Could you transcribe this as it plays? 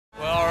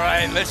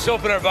right, let's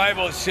open our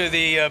Bibles to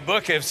the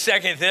book of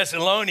 2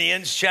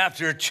 Thessalonians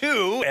chapter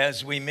 2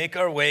 as we make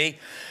our way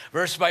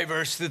verse by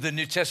verse through the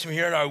New Testament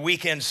here in our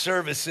weekend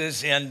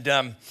services. And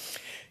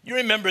you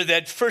remember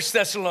that 1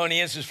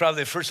 Thessalonians was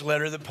probably the first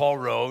letter that Paul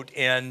wrote,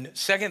 and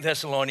 2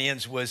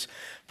 Thessalonians was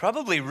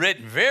probably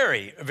written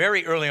very,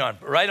 very early on,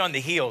 right on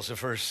the heels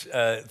of 1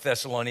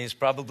 Thessalonians,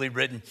 probably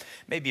written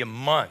maybe a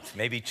month,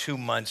 maybe 2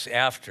 months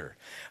after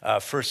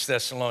 1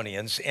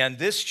 Thessalonians. And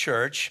this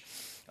church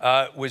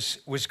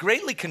was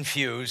greatly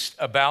confused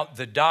about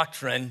the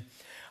doctrine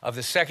of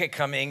the second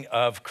coming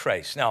of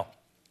Christ. Now,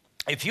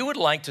 if you would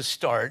like to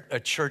start a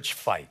church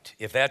fight,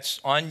 if that's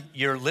on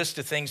your list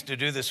of things to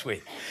do this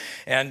week,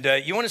 and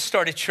you want to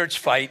start a church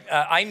fight,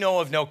 I know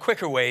of no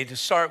quicker way to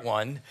start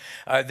one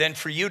than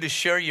for you to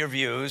share your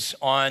views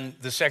on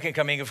the second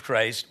coming of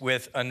Christ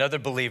with another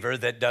believer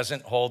that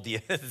doesn't hold the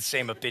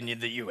same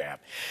opinion that you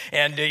have.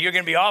 And you're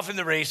going to be off in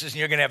the races, and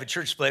you're going to have a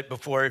church split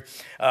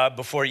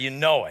before you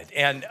know it.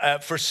 And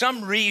for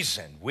some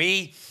reason,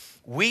 we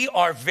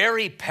are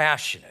very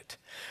passionate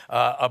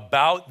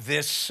about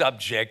this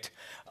subject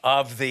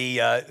of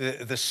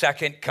the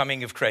second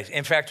coming of Christ.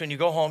 In fact, when you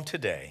go home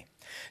today,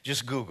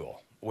 just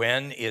Google,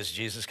 when is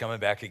Jesus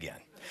coming back again?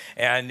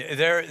 And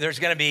there's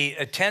going to be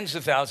tens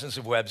of thousands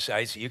of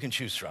websites that you can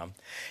choose from.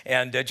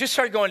 And just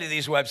start going to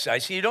these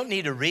websites. You don't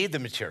need to read the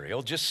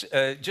material. Just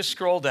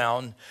scroll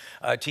down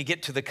till you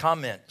get to the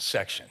comment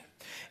section.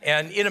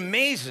 And it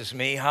amazes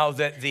me how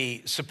that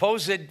the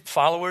supposed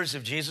followers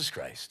of Jesus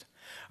Christ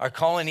are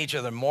calling each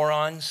other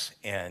morons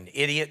and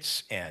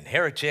idiots and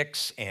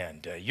heretics,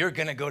 and you're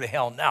going to go to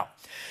hell. Now,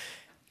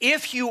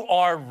 if you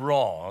are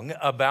wrong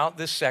about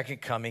the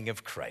second coming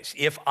of Christ,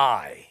 if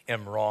I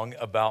am wrong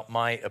about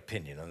my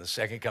opinion on the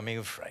second coming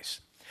of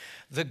Christ,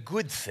 the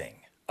good thing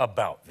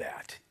about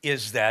that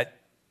is that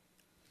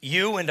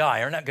you and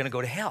I are not going to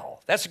go to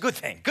hell. That's a good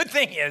thing. Good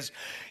thing is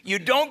you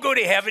don't go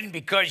to heaven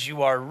because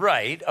you are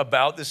right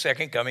about the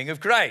second coming of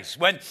Christ.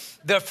 When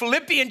the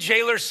Philippian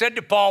jailer said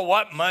to Paul,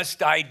 "What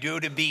must I do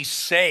to be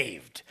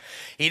saved?"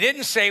 He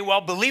didn't say,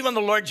 well, believe on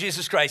the Lord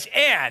Jesus Christ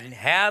and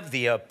have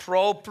the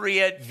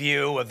appropriate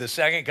view of the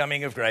second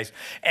coming of Christ,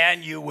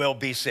 and you will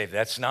be saved.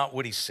 That's not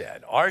what he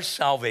said. Our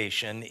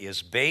salvation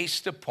is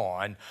based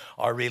upon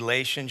our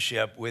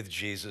relationship with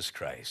Jesus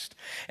Christ.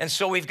 And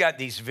so we've got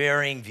these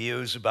varying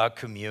views about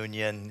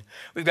communion.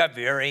 We've got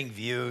varying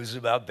views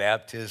about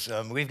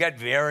baptism. We've got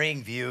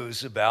varying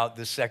views about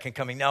the second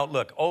coming. Now,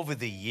 look, over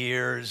the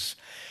years,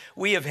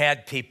 we have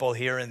had people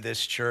here in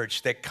this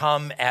church that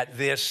come at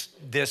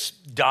this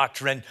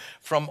doctrine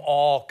from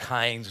all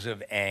kinds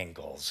of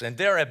angles. And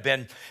there have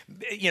been,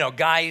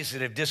 guys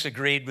that have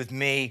disagreed with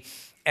me,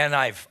 and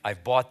I've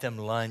bought them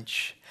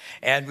lunch,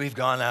 and we've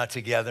gone out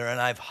together, and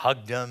I've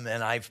hugged them,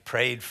 and I've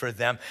prayed for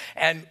them.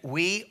 And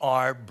we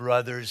are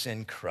brothers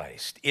in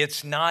Christ.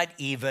 It's not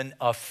even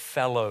a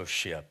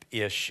fellowship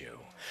issue.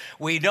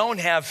 We don't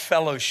have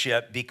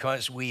fellowship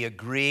because we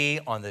agree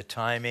on the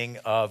timing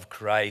of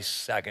Christ's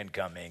second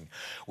coming.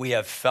 We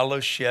have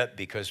fellowship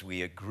because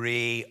we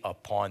agree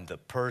upon the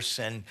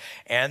person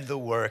and the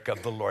work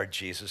of the Lord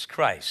Jesus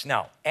Christ.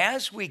 Now,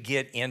 as we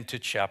get into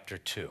chapter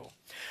 2,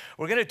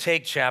 we're going to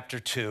take chapter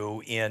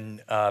 2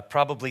 in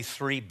probably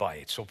 3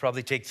 bites. We'll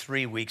probably take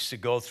 3 weeks to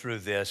go through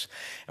this.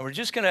 And we're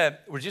just going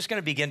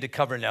to begin to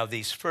cover now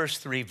these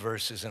first 3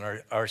 verses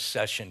in our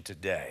session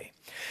today.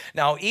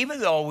 Now, even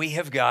though we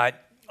have got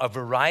a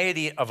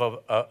variety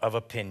of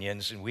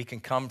opinions, and we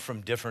can come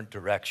from different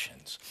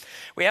directions,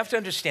 we have to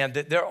understand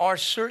that there are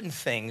certain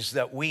things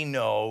that we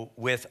know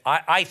with,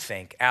 I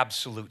think,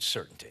 absolute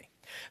certainty.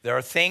 There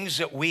are things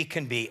that we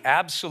can be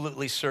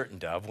absolutely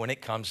certain of when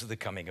it comes to the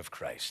coming of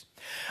Christ.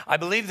 I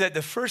believe that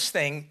the first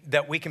thing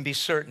that we can be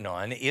certain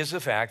on is the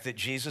fact that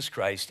Jesus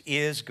Christ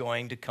is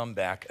going to come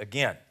back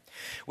again.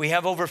 We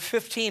have over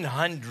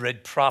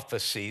 1,500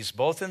 prophecies,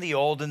 both in the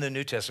Old and the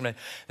New Testament,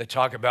 that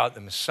talk about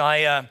the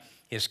Messiah,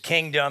 his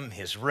kingdom,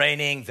 his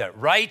reigning, that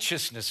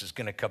righteousness is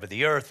going to cover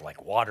the earth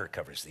like water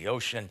covers the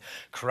ocean.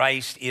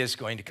 Christ is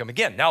going to come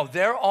again. Now,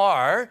 there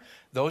are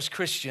those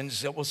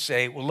Christians that will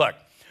say, well, look,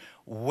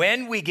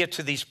 when we get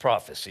to these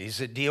prophecies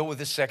that deal with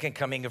the second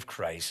coming of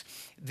Christ,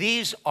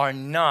 these are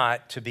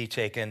not to be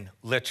taken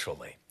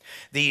literally.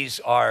 These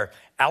are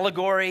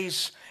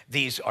allegories.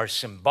 These are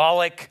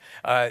symbolic.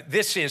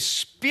 This is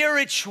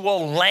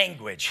spiritual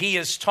language. He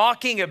is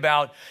talking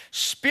about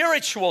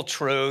spiritual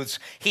truths.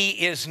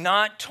 He is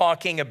not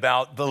talking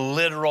about the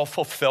literal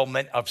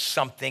fulfillment of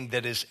something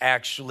that is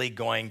actually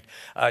going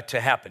to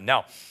happen.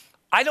 Now,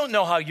 I don't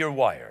know how you're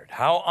wired.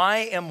 How I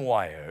am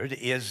wired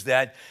is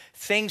that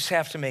things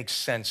have to make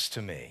sense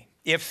to me.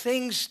 If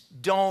things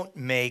don't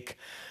make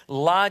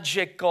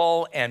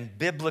logical and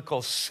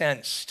biblical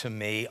sense to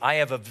me, I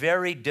have a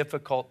very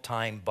difficult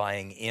time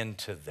buying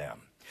into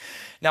them.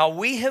 Now,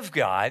 we have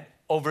got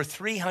over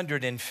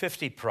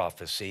 350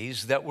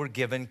 prophecies that were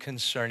given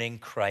concerning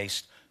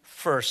Christ's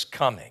first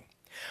coming.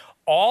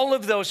 All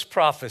of those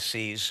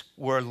prophecies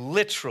were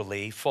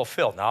literally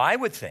fulfilled. Now, I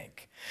would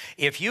think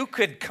If you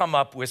could come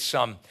up with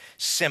some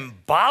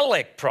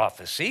symbolic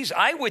prophecies,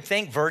 I would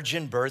think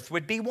virgin birth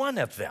would be one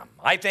of them.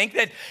 I think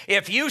that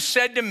if you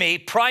said to me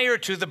prior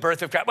to the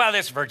birth of Christ, well,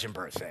 this virgin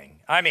birth thing,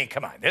 I mean,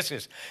 come on, this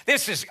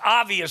is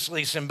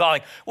obviously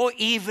symbolic. Well,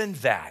 even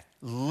that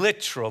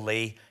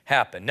literally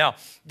happened. Now,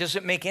 does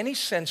it make any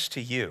sense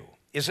to you?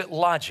 Is it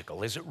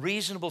logical? Is it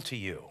reasonable to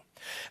you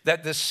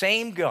that the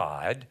same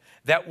God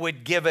that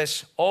would give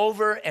us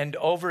over and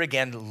over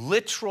again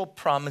literal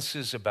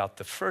promises about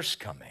the first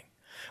coming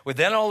would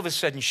then all of a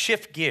sudden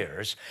shift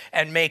gears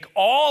and make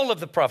all of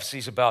the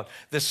prophecies about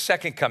the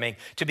second coming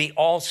to be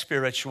all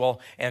spiritual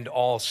and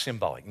all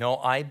symbolic? No,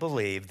 I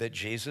believe that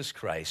Jesus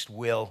Christ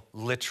will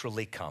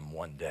literally come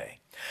one day.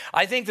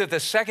 I think that the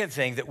second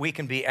thing that we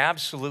can be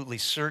absolutely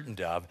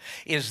certain of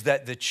is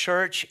that the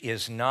church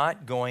is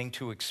not going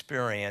to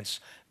experience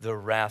the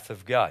wrath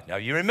of God. Now,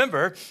 you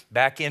remember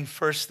back in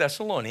 1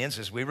 Thessalonians,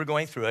 as we were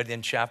going through it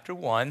in chapter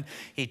 1,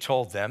 he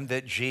told them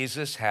that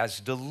Jesus has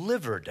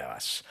delivered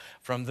us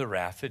from the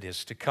wrath that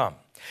is to come.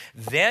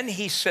 Then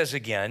he says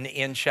again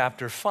in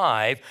chapter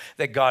 5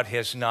 that God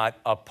has not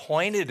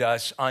appointed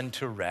us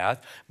unto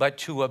wrath, but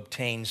to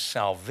obtain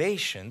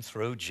salvation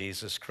through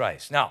Jesus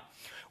Christ. Now,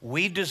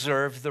 we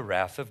deserve the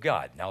wrath of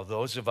God. Now,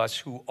 those of us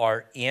who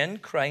are in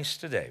Christ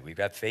today, we've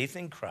got faith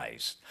in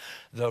Christ,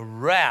 the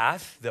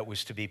wrath that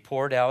was to be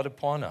poured out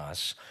upon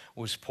us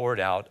was poured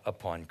out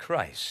upon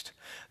Christ.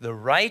 The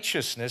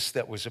righteousness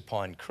that was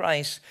upon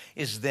Christ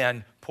is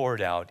then poured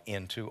out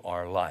into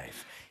our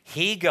life.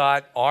 He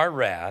got our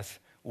wrath,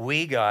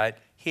 we got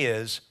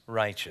his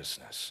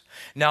righteousness.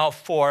 Now,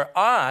 for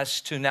us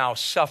to now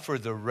suffer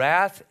the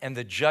wrath and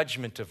the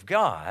judgment of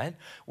God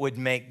would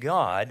make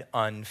God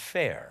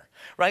unfair.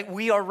 Right?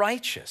 We are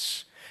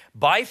righteous.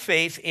 By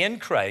faith in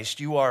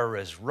Christ, you are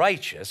as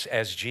righteous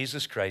as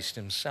Jesus Christ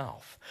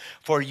himself.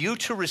 For you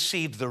to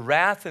receive the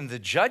wrath and the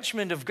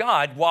judgment of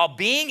God while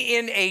being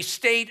in a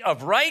state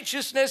of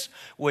righteousness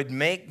would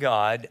make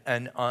God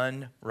an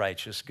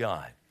unrighteous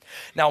God.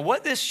 Now,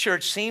 what this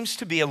church seems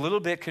to be a little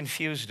bit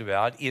confused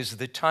about is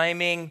the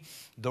timing,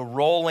 the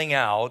rolling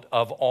out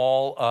of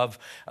all of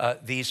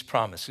these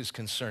promises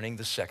concerning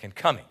the second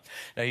coming.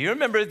 Now, you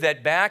remember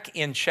that back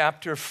in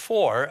chapter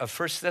 4 of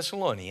 1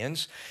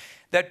 Thessalonians,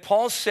 that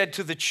Paul said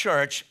to the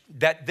church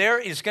that there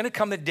is going to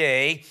come a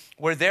day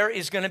where there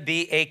is going to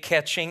be a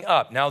catching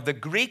up. Now, the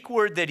Greek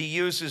word that he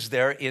uses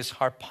there is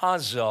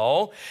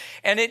harpazo,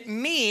 and it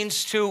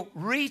means to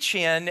reach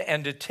in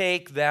and to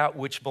take that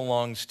which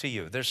belongs to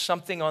you. There's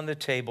something on the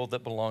table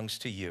that belongs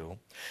to you.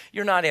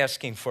 You're not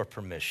asking for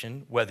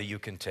permission whether you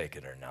can take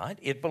it or not.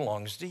 It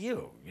belongs to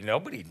you.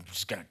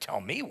 Nobody's going to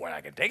tell me when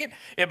I can take it.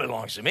 It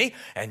belongs to me.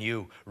 And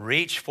you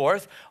reach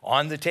forth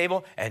on the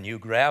table and you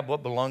grab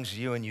what belongs to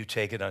you and you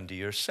take it unto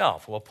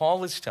yourself. Well,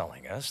 Paul is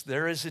telling us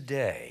there is a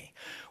day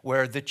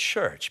where the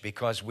church,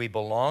 because we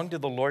belong to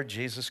the Lord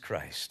Jesus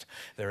Christ,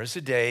 there is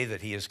a day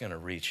that he is going to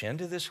reach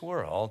into this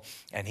world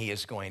and he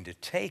is going to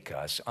take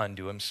us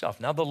unto himself.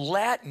 Now, the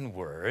Latin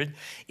word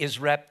is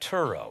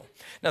rapturo.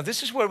 Now,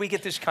 this is where we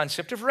get this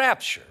concept of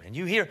rapture. And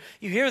you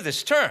hear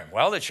this term,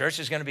 well, the church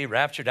is going to be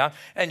raptured out,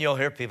 and you'll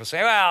hear people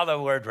say, well, the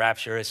word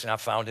rapture is not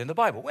found in the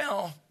Bible.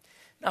 Well,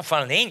 not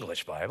found in the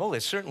English Bible.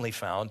 It's certainly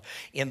found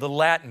in the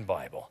Latin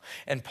Bible.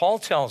 And Paul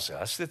tells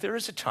us that there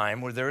is a time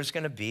where there is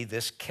going to be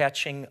this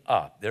catching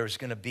up. There's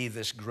going to be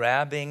this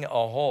grabbing a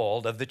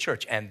hold of the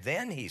church. And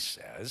then he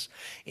says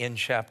in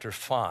chapter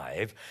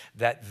 5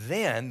 that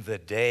then the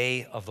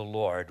day of the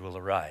Lord will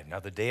arrive. Now,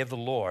 the day of the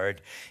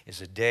Lord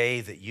is a day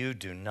that you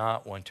do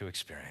not want to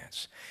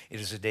experience. It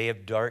is a day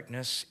of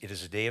darkness. It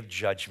is a day of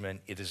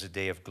judgment. It is a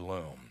day of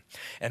gloom.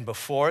 And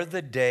before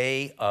the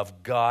day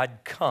of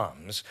God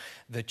comes,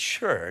 the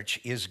church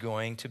is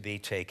going to be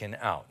taken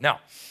out.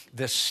 Now,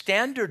 the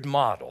standard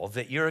model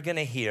that you're going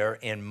to hear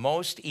in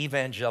most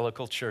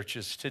evangelical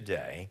churches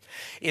today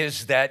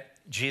is that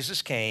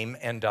Jesus came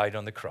and died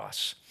on the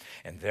cross.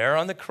 And there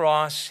on the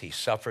cross, he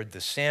suffered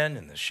the sin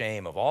and the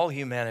shame of all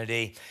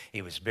humanity.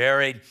 He was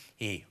buried.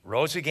 He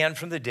rose again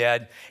from the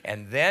dead.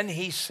 And then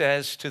he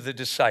says to the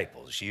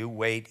disciples, you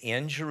wait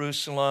in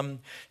Jerusalem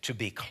to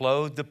be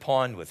clothed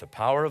upon with the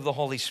power of the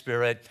Holy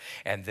Spirit.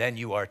 And then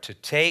you are to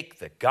take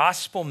the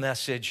gospel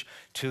message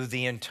to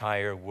the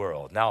entire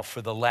world. Now,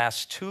 for the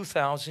last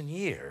 2,000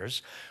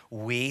 years,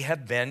 we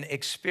have been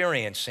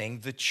experiencing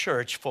the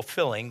church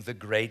fulfilling the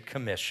Great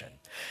Commission.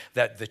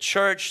 That the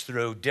church,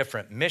 through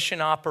different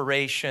mission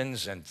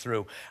operations and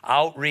through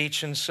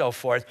outreach and so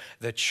forth,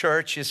 the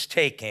church is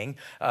taking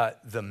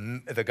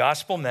the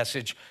gospel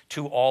message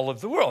to all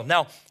of the world.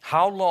 Now,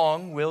 how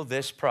long will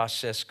this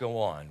process go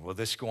on? Will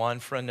this go on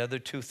for another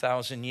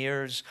 2,000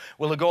 years?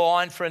 Will it go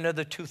on for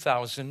another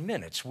 2,000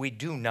 minutes? We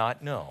do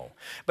not know.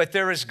 But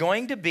there is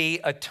going to be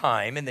a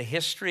time in the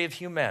history of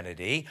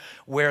humanity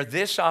where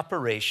this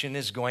operation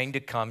is going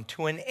to come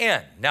to an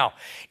end. Now,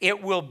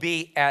 it will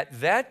be at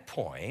that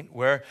point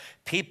where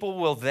people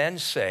will then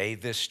say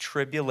this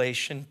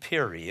tribulation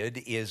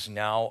period is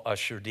now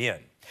ushered in.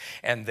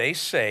 And they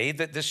say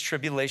that this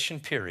tribulation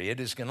period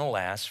is going to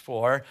last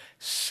for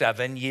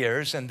 7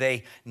 years, and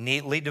they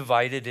neatly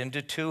divide it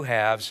into two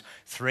halves,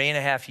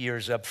 3.5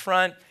 years up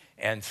front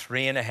and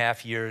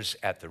 3.5 years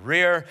at the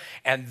rear.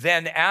 And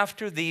then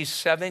after these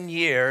 7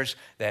 years,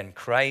 then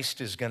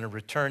Christ is going to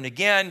return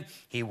again.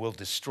 He will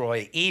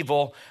destroy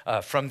evil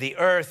from the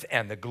earth,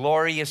 and the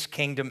glorious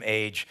kingdom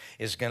age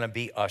is going to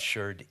be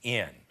ushered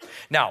in.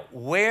 Now,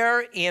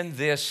 where in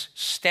this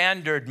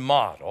standard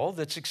model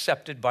that's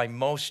accepted by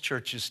most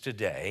churches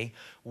today,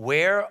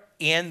 where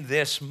in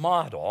this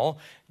model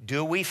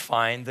do we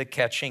find the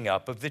catching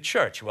up of the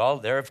church? Well,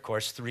 there are, of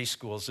course, three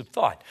schools of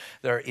thought.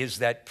 There is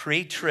that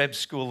pre-trib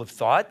school of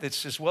thought that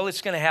says, well,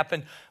 it's going to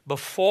happen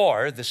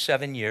before the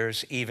 7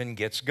 years even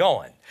gets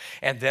going.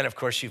 And then, of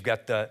course, you've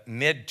got the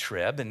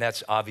mid-trib, and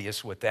that's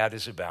obvious what that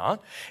is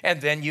about. And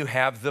then you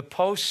have the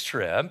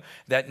post-trib,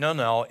 that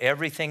no,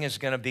 everything is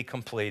going to be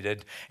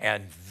completed,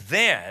 and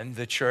then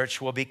the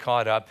church will be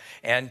caught up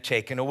and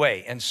taken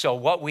away. And so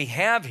what we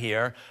have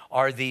here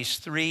are these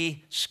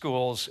three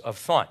schools of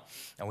thought.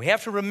 And we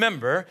have to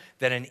remember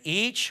that in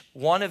each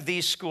one of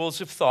these schools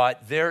of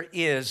thought, there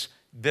is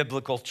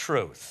biblical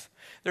truth.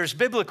 There's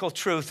biblical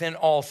truth in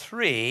all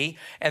three,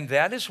 and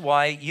that is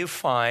why you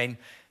find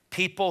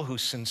people who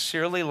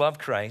sincerely love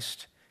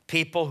Christ,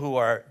 people who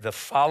are the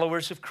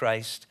followers of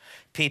Christ,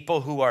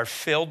 people who are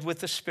filled with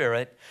the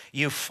Spirit.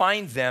 You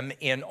find them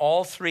in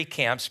all three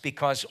camps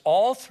because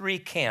all three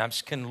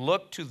camps can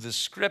look to the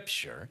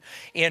Scripture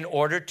in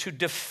order to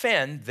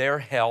defend their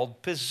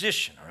held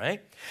position, all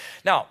right?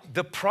 Now,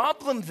 the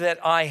problem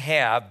that I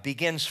have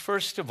begins,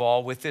 first of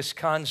all, with this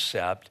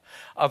concept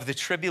of the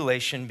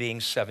tribulation being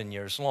 7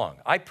 years long.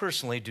 I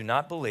personally do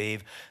not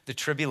believe the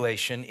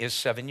tribulation is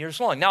 7 years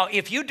long. Now,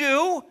 if you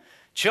do,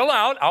 chill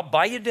out. I'll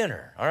buy you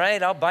dinner, all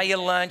right? I'll buy you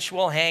lunch.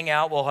 We'll hang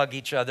out. We'll hug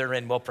each other,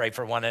 and we'll pray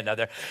for one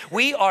another.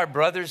 We are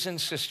brothers and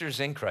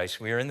sisters in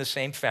Christ. We are in the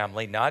same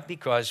family, not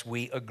because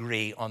we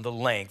agree on the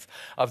length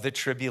of the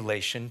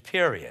tribulation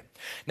period.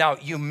 Now,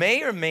 you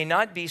may or may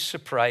not be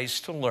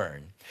surprised to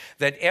learn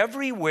that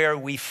everywhere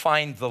we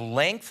find the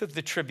length of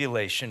the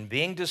tribulation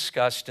being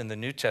discussed in the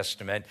New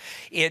Testament,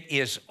 it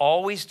is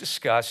always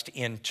discussed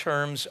in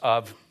terms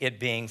of it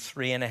being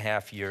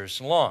 3.5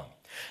 years long.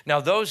 Now,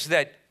 those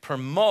that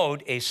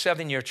promote a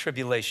 7-year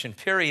tribulation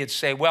period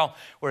say, well,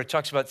 where it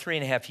talks about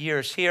 3.5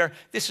 years here,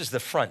 this is the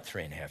front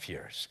 3.5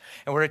 years.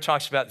 And where it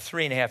talks about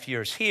 3.5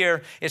 years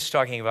here, it's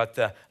talking about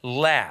the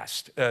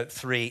last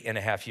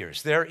 3.5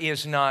 years. There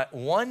is not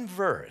one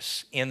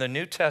verse in the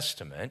New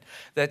Testament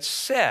that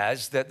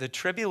says that the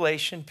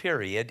tribulation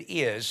period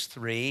is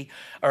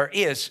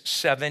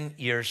 7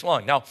 years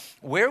long. Now,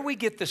 where we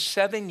get the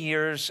 7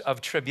 years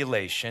of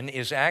tribulation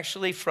is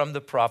actually from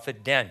the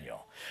prophet Daniel.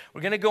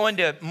 We're going to go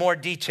into more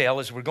detail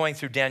as we're going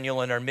through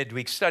Daniel in our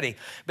midweek study.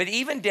 But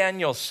even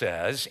Daniel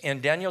says in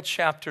Daniel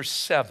chapter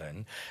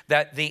 7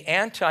 that the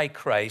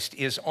Antichrist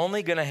is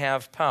only going to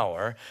have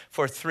power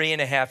for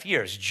 3.5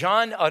 years.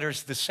 John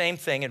utters the same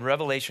thing in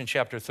Revelation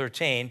chapter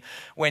 13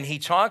 when he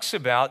talks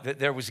about that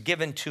there was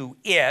given to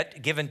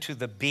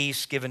the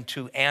beast, given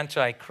to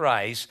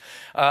Antichrist,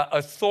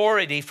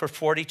 authority for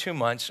 42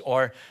 months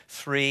or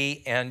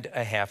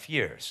 3.5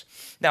 years.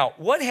 Now,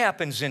 what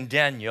happens in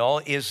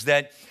Daniel is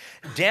that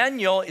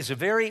Daniel is a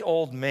very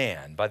old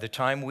man by the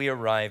time we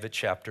arrive at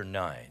chapter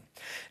 9.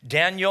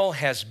 Daniel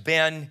has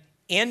been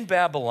in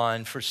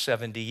Babylon for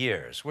 70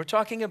 years. We're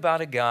talking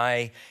about a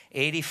guy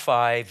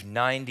 85,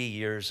 90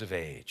 years of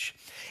age.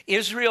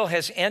 Israel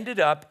has ended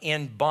up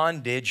in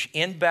bondage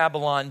in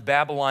Babylon.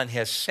 Babylon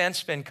has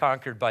since been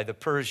conquered by the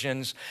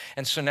Persians,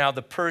 and so now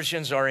the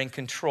Persians are in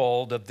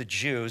control of the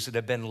Jews that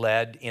have been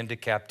led into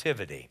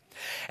captivity.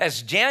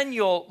 As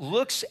Daniel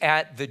looks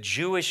at the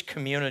Jewish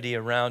community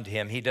around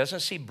him, he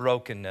doesn't see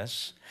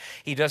brokenness.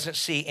 He doesn't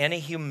see any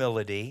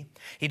humility.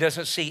 He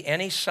doesn't see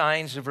any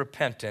signs of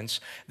repentance.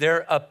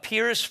 There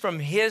appears from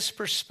his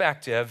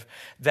perspective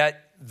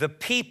that the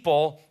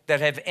people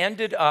that have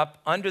ended up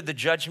under the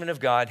judgment of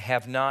God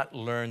have not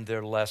learned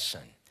their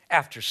lesson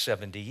after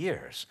 70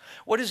 years.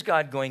 What is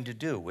God going to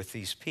do with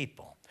these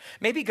people?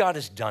 Maybe God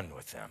is done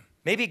with them.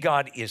 Maybe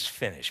God is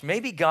finished.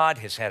 Maybe God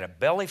has had a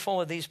belly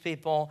full of these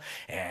people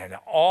and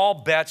all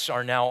bets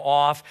are now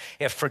off.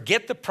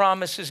 Forget the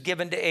promises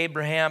given to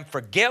Abraham.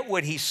 Forget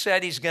what he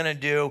said he's going to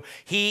do.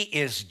 He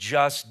is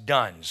just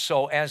done.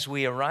 So as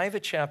we arrive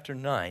at chapter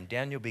 9,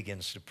 Daniel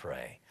begins to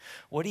pray.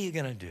 What are you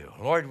going to do?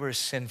 Lord, we're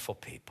sinful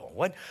people.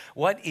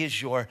 What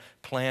is your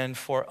plan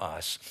for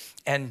us?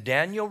 And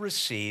Daniel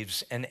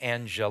receives an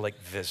angelic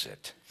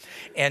visit.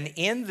 And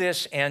in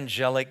this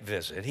angelic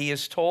visit, he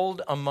is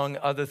told, among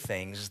other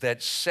things,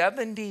 that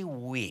 70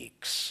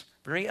 weeks,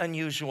 very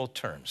unusual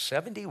term,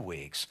 70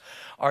 weeks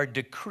are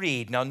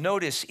decreed. Now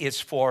notice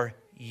it's for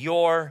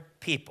your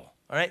people.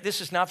 all right?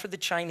 This is not for the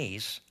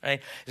Chinese,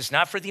 right? It's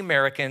not for the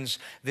Americans.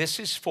 This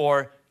is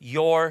for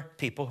your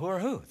people who are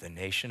who? The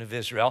nation of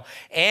Israel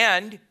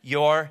and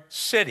your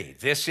city.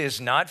 This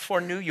is not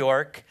for New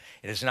York.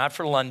 It is not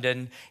for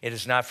London. It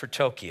is not for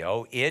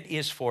Tokyo. It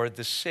is for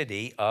the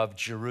city of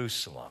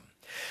Jerusalem.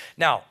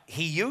 Now,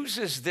 he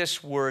uses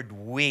this word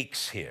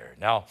weeks here.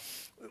 Now,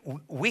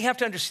 we have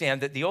to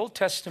understand that the Old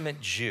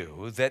Testament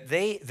Jew, that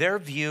their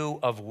view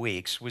of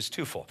weeks was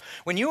twofold.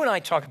 When you and I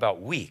talk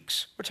about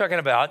weeks, we're talking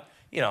about,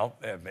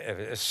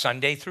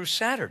 Sunday through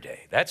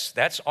Saturday.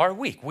 That's our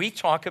week. We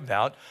talk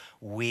about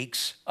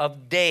weeks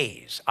of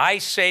days. I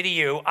say to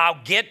you, I'll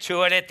get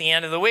to it at the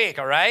end of the week,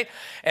 all right?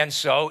 And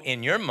so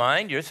in your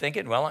mind, you're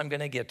thinking, well, I'm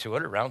going to get to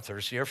it around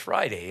Thursday or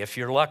Friday, if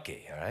you're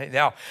lucky, all right?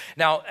 Now,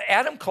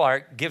 Adam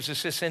Clark gives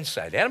us this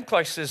insight. Adam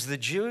Clark says the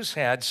Jews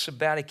had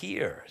sabbatic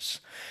years,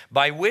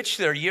 by which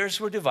their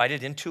years were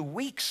divided into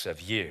weeks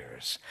of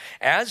years.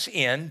 As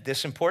in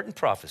this important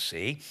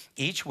prophecy,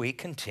 each week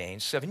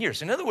contains 7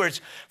 years. In other words,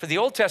 for the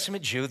Old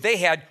Testament Jew, they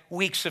had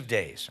weeks of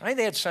days, right?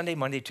 They had Sunday,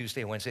 Monday,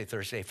 Tuesday, Wednesday,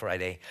 Thursday,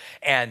 Friday.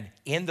 And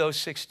in those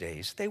 6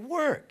 days, they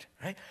worked,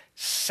 right?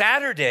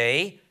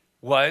 Saturday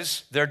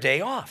was their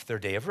day off, their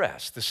day of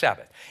rest, the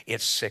Sabbath.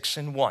 It's 6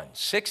 and 1.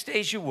 6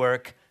 days you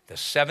work, the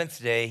seventh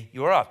day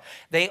you are off.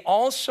 They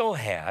also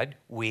had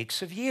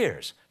weeks of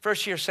years.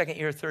 First year, second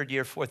year, third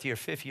year, fourth year,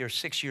 fifth year,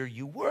 sixth year,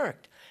 you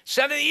worked.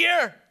 Seventh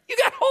year, you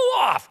got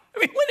whole off. I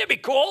mean, wouldn't that be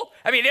cool?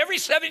 I mean, every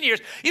 7 years,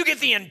 you get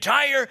the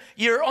entire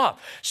year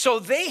off. So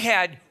they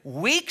had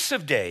weeks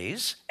of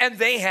days and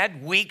they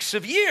had weeks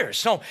of years.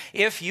 So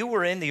if you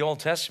were in the Old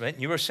Testament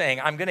and you were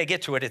saying, I'm going to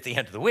get to it at the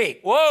end of the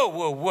week,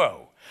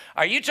 whoa.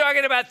 Are you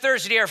talking about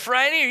Thursday or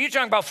Friday? Or are you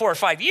talking about 4 or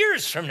 5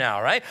 years from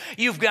now, right?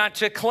 You've got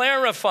to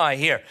clarify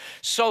here.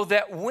 So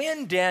that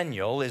when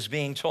Daniel is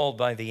being told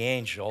by the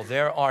angel,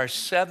 there are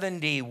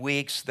 70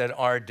 weeks that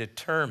are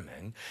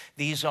determined.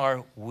 These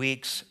are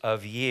weeks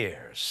of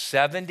years.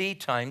 70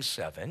 times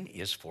 7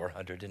 is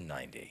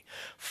 490.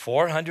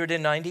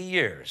 490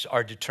 years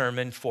are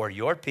determined for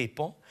your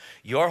people,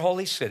 your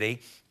holy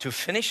city, to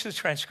finish the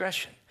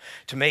transgression,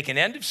 to make an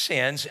end of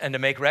sins and to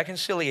make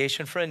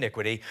reconciliation for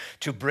iniquity,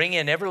 to bring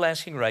in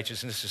everlasting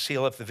righteousness, to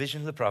seal up the vision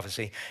of the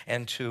prophecy,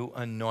 and to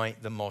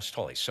anoint the most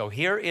holy. So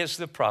here is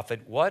the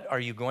prophet. What are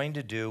you going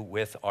to do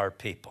with our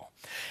people?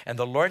 And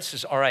the Lord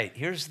says, all right,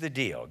 here's the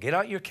deal. Get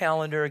out your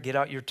calendar, get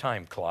out your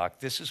time clock.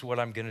 This is what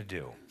I'm going to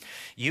do.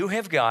 You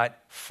have got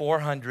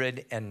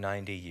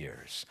 490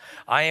 years.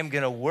 I am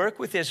going to work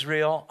with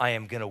Israel. I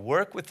am going to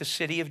work with the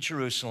city of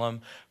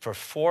Jerusalem for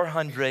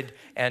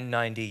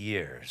 490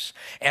 years.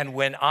 And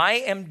when I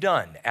am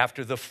done,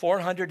 after the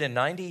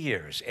 490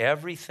 years,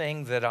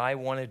 everything that I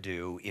want to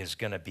do is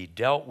going to be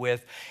dealt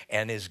with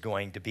and is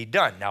going to be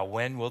done. Now,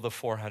 when will the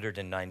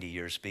 490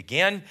 years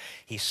begin?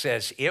 He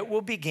says it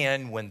will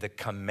begin when the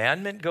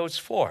commandment goes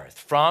forth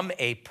from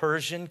a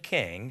Persian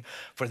king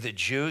for the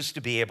Jews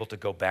to be able to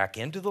go back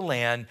into the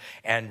land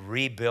and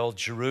rebuild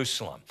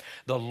Jerusalem.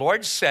 The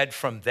Lord said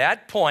from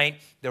that point,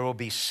 there will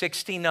be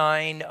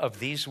 69 of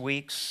these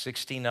weeks,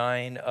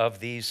 69 of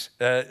these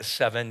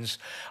sevens.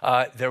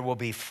 There will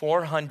be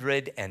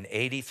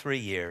 483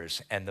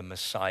 years, and the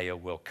Messiah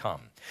will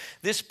come.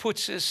 This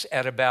puts us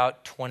at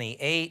about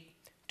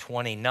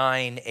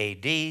 29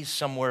 AD,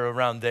 somewhere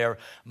around there.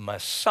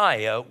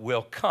 Messiah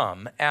will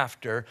come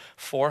after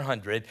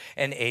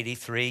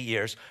 483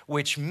 years,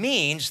 which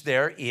means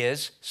there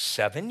is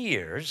 7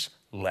 years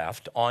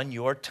left on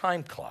your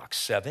time clock,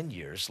 7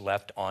 years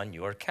left on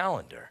your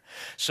calendar.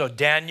 So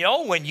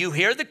Daniel, when you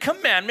hear the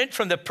commandment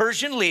from the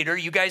Persian leader,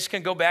 you guys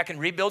can go back and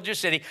rebuild your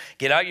city,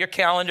 get out your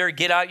calendar,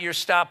 get out your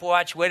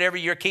stopwatch, whatever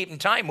you're keeping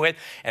time with,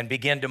 and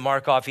begin to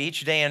mark off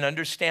each day and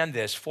understand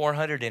this,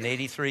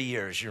 483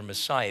 years your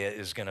Messiah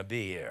is going to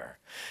be here.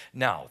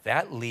 Now,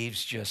 that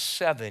leaves just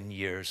 7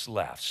 years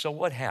left. So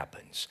what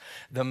happens?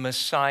 The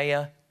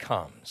Messiah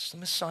comes. The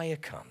Messiah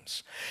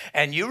comes.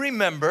 And you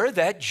remember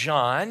that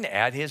John,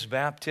 at his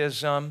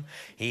baptism,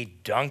 he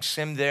dunks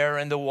him there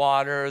in the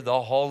water.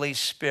 The Holy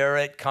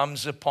Spirit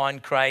comes upon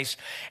Christ.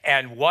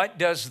 And what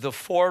does the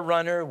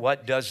forerunner,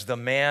 what does the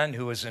man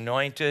who is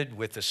anointed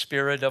with the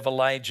spirit of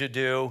Elijah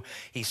do?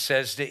 He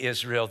says to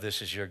Israel,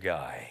 this is your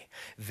guy.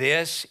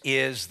 This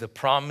is the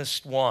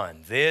promised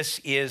one. This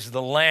is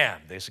the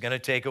Lamb. This is going to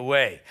take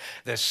away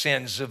the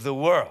sins of the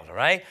world, all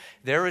right?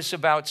 There is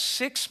about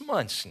 6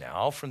 months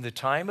now from the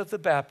time of the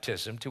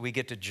baptism till we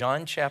get to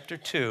John chapter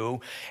 2,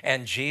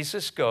 and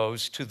Jesus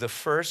goes to the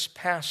first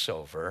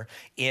Passover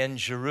in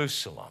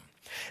Jerusalem.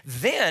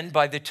 Then,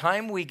 by the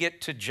time we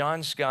get to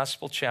John's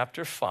Gospel,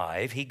 chapter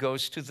 5, he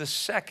goes to the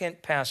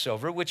second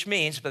Passover, which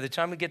means by the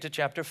time we get to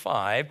chapter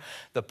 5,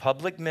 the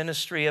public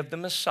ministry of the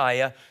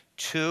Messiah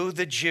to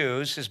the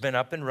Jews has been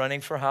up and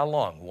running for how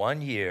long?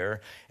 1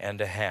 year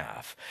and a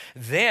half.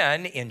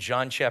 Then in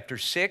John chapter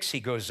 6, he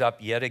goes up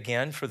yet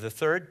again for the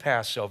third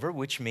Passover,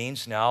 which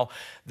means now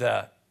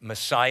the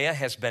Messiah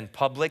has been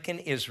public in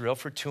Israel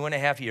for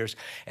 2.5 years.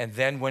 And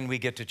then when we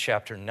get to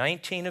chapter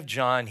 19 of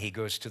John, he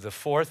goes to the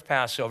fourth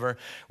Passover,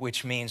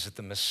 which means that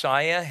the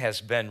Messiah has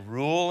been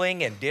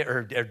ruling and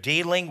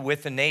dealing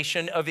with the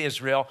nation of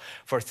Israel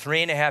for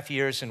 3.5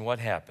 years. And what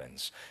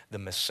happens? The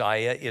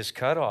Messiah is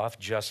cut off,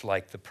 just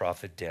like the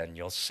prophet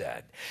Daniel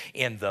said.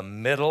 In the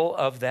middle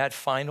of that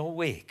final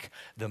week,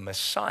 the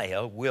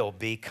Messiah will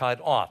be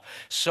cut off.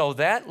 So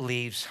that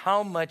leaves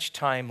how much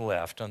time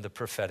left on the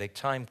prophetic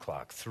time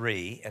clock?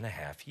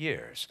 3.5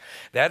 years.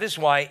 That is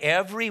why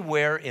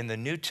everywhere in the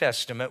New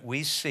Testament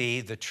we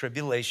see the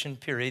tribulation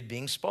period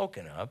being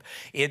spoken of.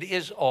 It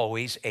is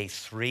always a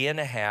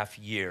 3.5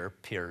 year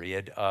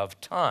period of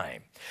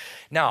time.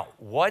 Now,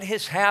 what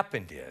has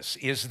happened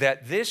is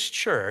that this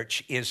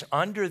church is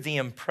under the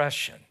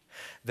impression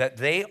that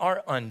they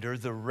are under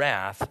the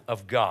wrath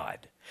of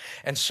God.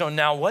 And so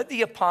now what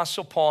the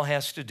Apostle Paul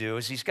has to do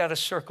is he's got to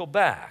circle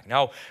back.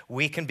 Now,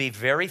 we can be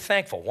very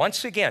thankful.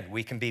 Once again,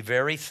 we can be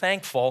very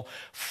thankful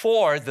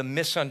for the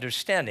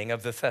misunderstanding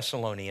of the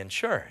Thessalonian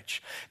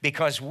church,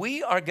 because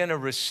we are going to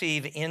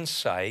receive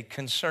insight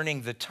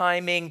concerning the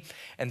timing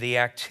and the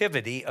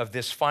activity of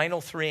this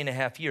final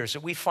 3.5 years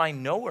that we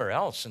find nowhere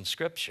else in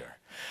Scripture.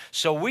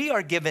 So we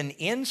are given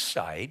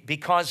insight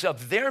because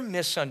of their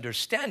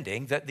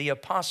misunderstanding that the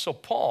Apostle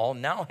Paul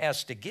now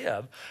has to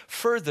give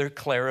further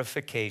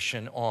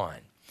clarification on.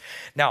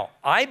 Now,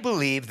 I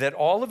believe that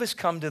all of us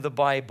come to the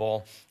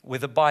Bible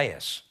with a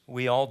bias.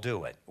 We all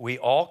do it. We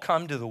all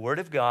come to the Word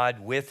of God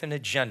with an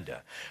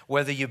agenda.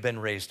 Whether you've been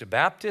raised a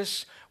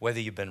Baptist, whether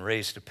you've been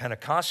raised a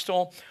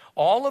Pentecostal,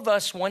 all of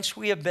us, once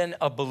we have been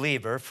a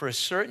believer for a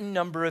certain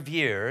number of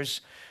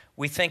years,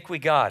 we think we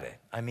got it.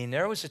 I mean,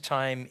 there was a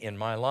time in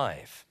my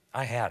life,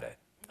 I had it.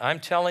 I'm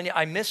telling you,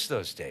 I miss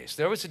those days.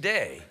 There was a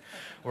day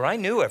where I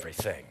knew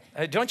everything.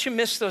 Don't you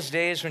miss those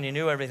days when you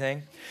knew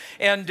everything?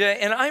 And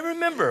I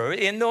remember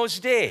in those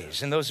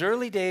days, in those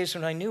early days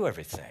when I knew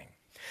everything,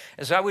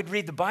 as I would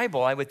read the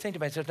Bible, I would think to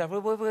myself,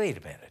 wait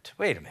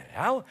a minute.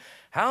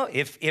 How,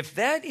 if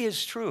that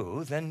is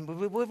true, then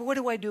what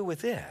do I do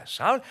with this?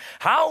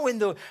 How in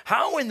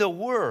the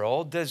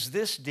world does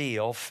this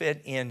deal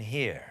fit in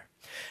here?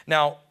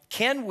 Now,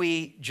 can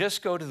we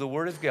just go to the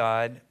Word of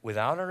God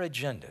without our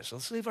agendas?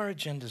 Let's leave our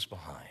agendas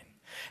behind.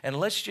 And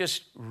let's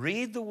just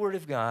read the Word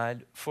of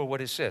God for what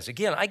it says.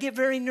 Again, I get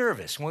very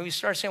nervous when we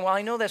start saying, well,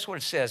 I know that's what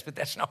it says, but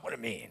that's not what it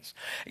means.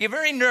 I get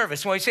very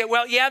nervous when we say,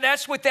 well, yeah,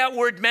 that's what that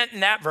word meant in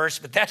that verse,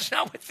 but that's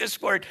not what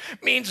this word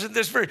means in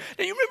this verse.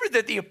 Now, you remember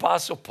that the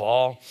Apostle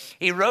Paul,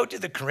 he wrote to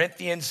the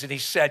Corinthians and he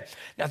said,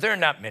 now, there are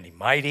not many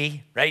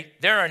mighty, right?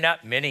 There are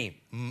not many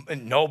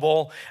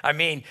noble. I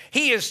mean,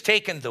 he has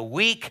taken the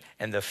weak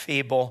and the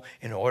feeble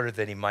in order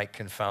that he might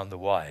confound the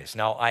wise.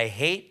 Now, I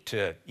hate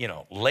to,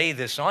 lay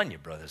this on you,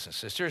 brothers and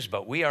sisters,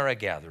 but we are a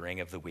gathering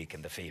of the weak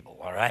and the feeble,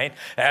 all right?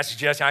 That's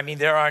just,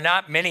 there are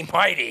not many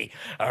mighty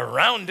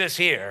around us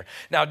here.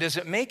 Now, does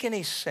it make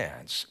any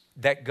sense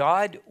that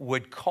God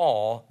would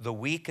call the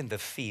weak and the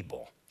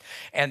feeble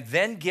and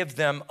then give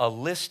them a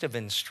list of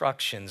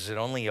instructions that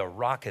only a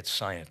rocket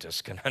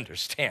scientist can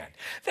understand?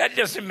 That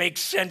doesn't make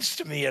sense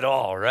to me at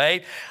all,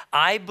 right?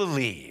 I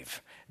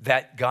believe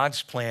that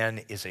God's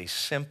plan is a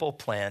simple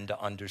plan to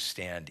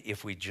understand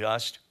if we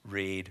just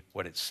read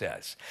what it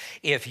says.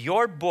 If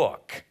your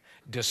book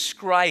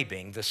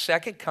describing the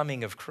second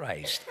coming of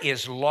Christ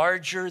is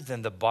larger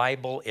than the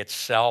Bible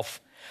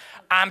itself,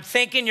 I'm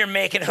thinking you're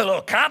making it a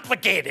little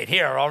complicated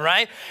here, all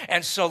right?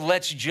 And so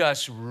let's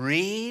just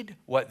read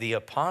what the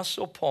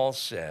Apostle Paul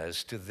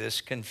says to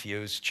this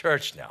confused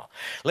church now.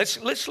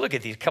 Let's look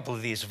at a couple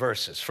of these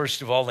verses.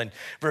 First of all, in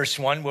verse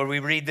 1, where we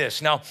read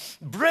this. Now,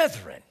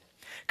 brethren,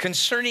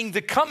 concerning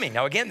the coming.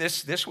 Now, again,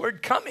 this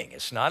word coming,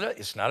 it's not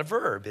a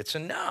verb, it's a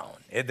noun.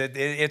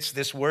 It's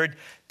this word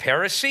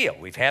parousia.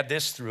 We've had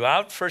this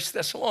throughout 1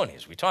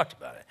 Thessalonians. We talked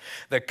about it.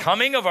 The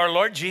coming of our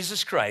Lord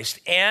Jesus Christ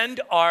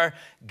and our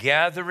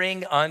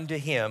gathering unto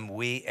him,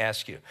 we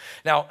ask you.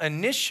 Now,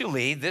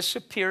 initially, this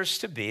appears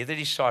to be that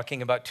he's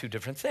talking about two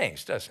different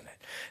things, doesn't it?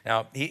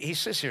 Now, he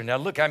says here, now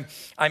look, I'm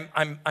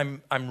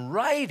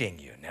writing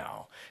you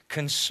now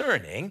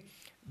concerning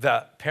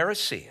the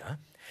parousia,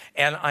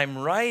 and I'm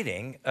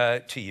writing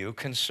to you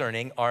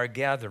concerning our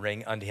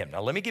gathering unto him.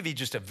 Now, let me give you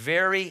just a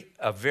very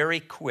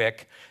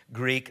quick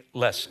Greek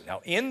lesson.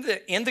 Now, in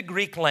the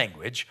Greek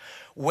language,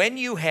 when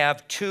you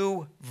have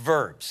two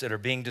verbs that are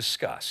being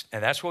discussed,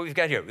 and that's what we've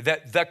got here.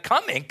 The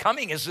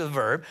coming is the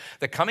verb.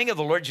 The coming of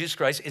the Lord Jesus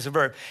Christ is a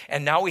verb.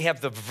 And now we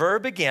have the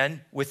verb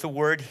again with the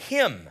word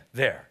him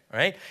there,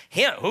 right?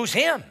 Him. Who's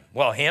him?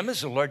 Well, him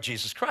is the Lord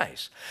Jesus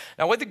Christ.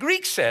 Now, what the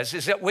Greek says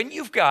is that when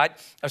you've got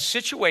a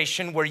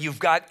situation where you've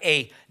got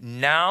a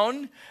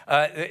noun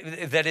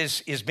that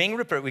is being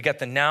repeated, we got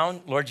the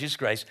noun, Lord Jesus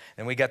Christ,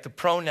 and we got the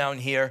pronoun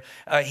here,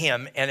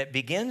 him, and it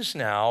begins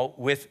now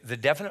with the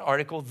definite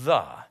article,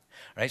 the.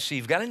 Right? So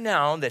you've got a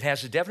noun that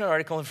has a definite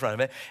article in front of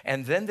it,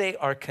 and then they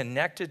are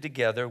connected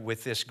together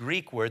with this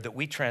Greek word that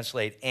we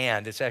translate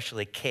and. It's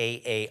actually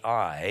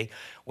kai.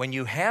 When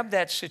you have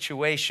that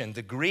situation,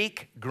 the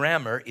Greek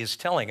grammar is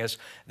telling us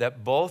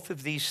that both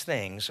of these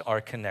things are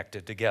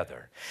connected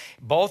together.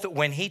 Both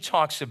when he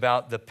talks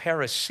about the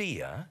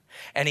parousia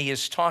and he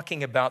is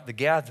talking about the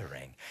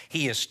gathering,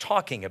 he is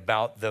talking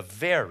about the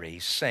very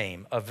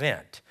same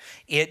event.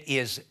 It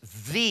is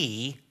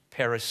the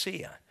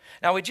parousia.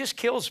 Now, it just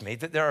kills me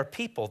that there are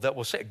people that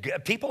will say,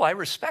 people I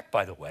respect,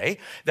 by the way,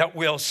 that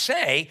will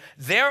say,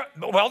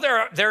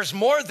 there's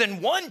more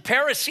than one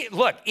parousia.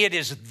 Look, it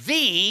is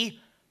the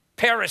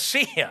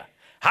parousia.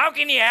 How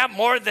can you have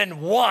more than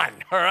one,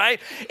 all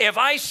right? If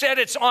I said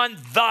it's on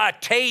the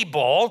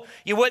table,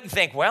 you wouldn't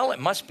think, well, it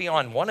must be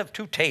on one of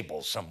two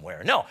tables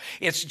somewhere. No,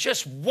 it's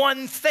just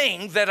one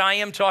thing that I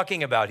am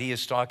talking about. He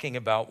is talking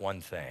about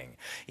one thing.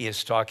 He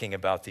is talking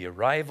about the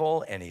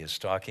arrival, and he is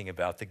talking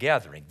about the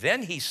gathering.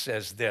 Then he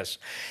says this.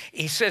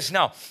 He says,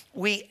 now,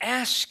 we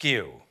ask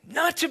you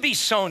not to be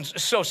so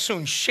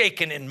soon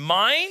shaken in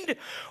mind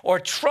or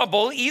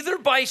troubled, either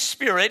by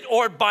spirit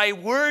or by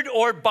word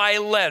or by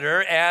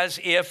letter, as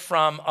if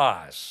from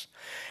us,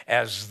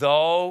 as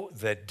though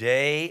the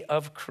day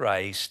of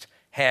Christ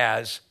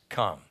has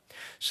come.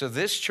 So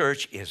this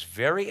church is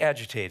very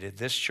agitated.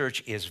 This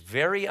church is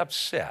very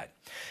upset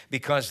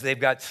because they've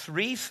got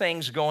three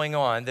things going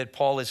on that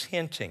Paul is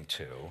hinting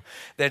to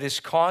that is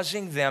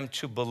causing them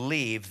to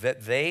believe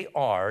that they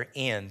are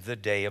in the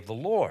day of the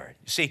Lord.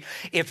 See,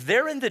 if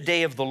they're in the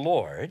day of the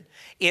Lord,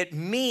 it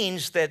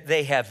means that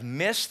they have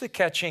missed the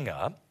catching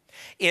up.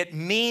 It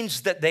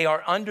means that they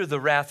are under the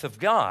wrath of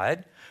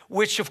God,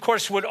 which of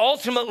course would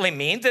ultimately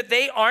mean that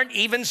they aren't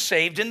even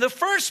saved in the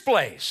first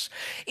place.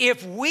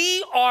 If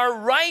we are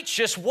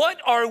righteous,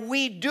 what are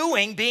we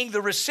doing being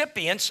the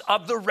recipients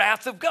of the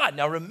wrath of God?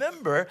 Now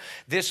remember,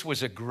 this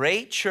was a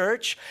great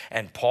church,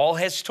 and Paul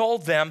has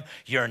told them,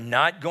 you're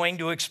not going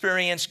to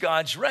experience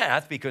God's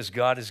wrath because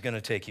God is going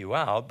to take you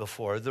out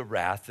before the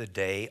wrath, the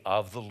day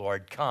of the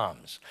Lord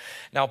comes.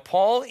 Now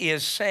Paul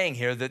is saying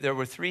here that there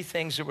were three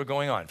things that were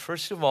going on.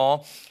 First of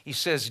all, he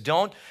says,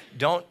 don't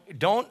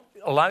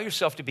allow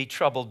yourself to be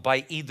troubled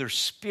by either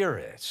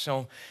spirit.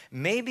 So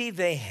maybe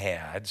they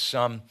had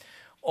some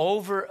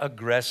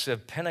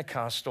over-aggressive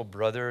Pentecostal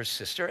brother or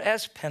sister,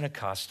 as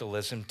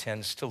Pentecostalism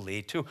tends to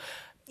lead to,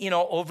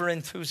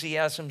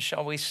 over-enthusiasm,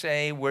 shall we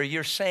say, where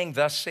you're saying,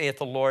 thus saith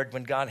the Lord,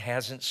 when God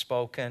hasn't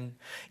spoken.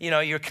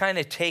 You're kind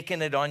of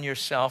taking it on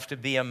yourself to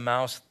be a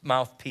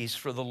mouthpiece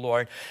for the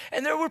Lord.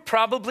 And there were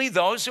probably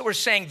those that were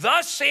saying,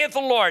 thus saith the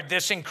Lord,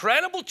 this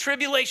incredible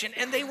tribulation,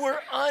 and they were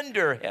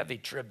under heavy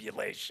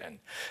tribulation.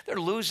 They're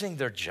losing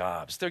their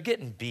jobs. They're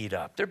getting beat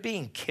up. They're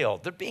being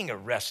killed. They're being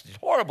arrested.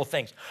 Horrible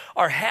things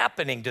are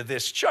happening to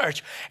this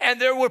church.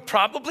 And there were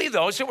probably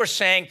those that were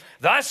saying,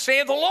 thus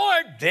saith the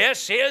Lord,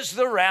 this is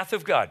the wrath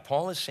of God.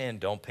 Paul is saying,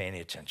 don't pay any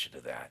attention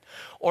to that.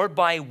 Or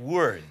by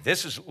word.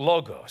 This is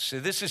logos. So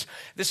this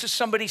is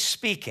somebody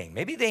speaking.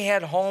 Maybe they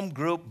had home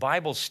group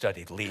Bible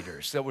study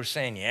leaders that were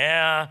saying,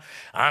 yeah,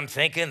 I'm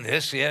thinking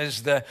this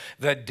is the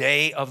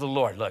day of the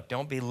Lord. Look,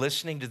 don't be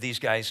listening to these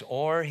guys.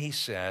 Or he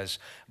says,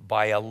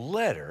 by a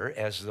letter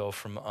as though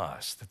from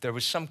us. That there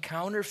was some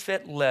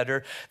counterfeit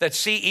letter that,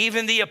 see,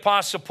 even the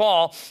Apostle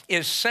Paul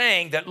is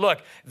saying that, look,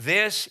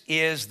 this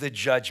is the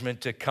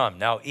judgment to come.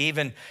 Now,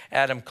 even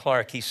Adam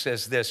Clark, he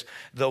says this,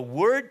 the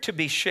word to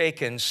be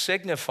shaken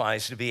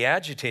signifies to be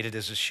agitated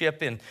as a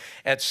ship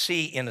at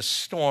sea in a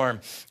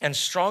storm, and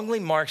strongly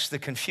marks the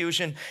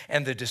confusion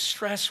and the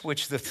distress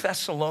which the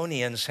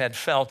Thessalonians had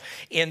felt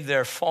in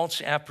their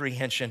false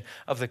apprehension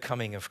of the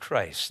coming of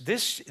Christ.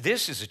 This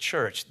is a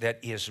church that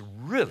is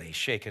really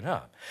shaken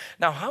up.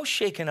 Now, how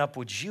shaken up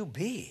would you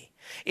be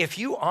if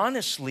you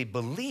honestly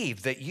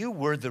believed that you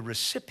were the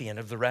recipient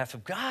of the wrath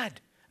of God?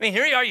 I mean,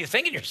 here you are, you're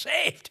thinking you're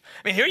saved.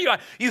 I mean, here you are,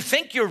 you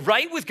think you're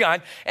right with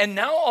God, and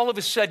now all of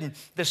a sudden,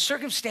 the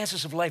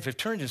circumstances of life have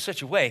turned in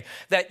such a way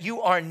that you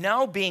are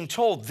now being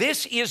told,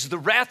 this is the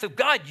wrath of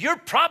God. You're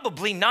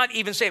probably not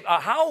even saved.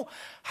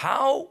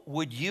 How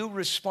would you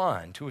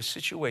respond to a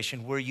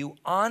situation where you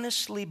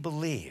honestly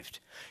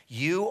believed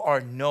you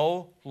are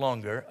no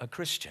longer a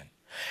Christian,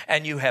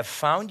 and you have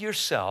found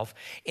yourself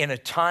in a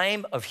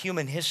time of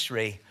human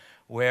history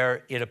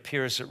where it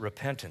appears that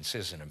repentance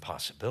is an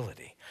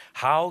impossibility?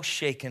 How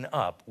shaken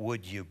up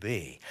would you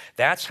be?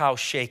 That's how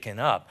shaken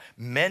up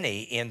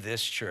many in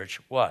this church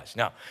was.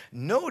 Now,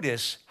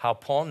 notice how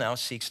Paul now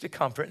seeks to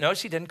comfort.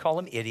 Notice he didn't call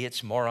them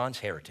idiots, morons,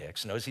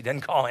 heretics. Notice he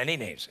didn't call any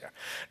names there.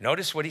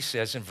 Notice what he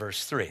says in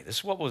verse 3.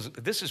 This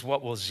is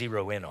what we'll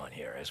zero in on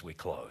here as we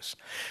close.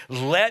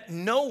 Let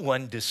no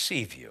one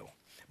deceive you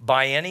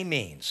by any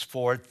means,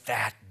 for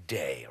that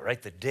day, all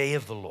right, the day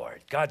of the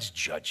Lord, God's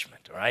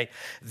judgment, all right,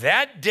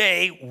 that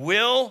day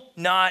will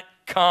not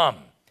come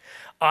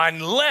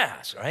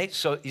unless, all right,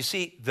 so you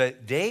see, the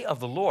day of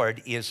the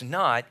Lord is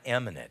not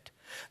imminent.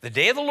 The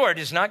day of the Lord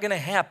is not going to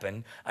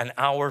happen an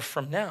hour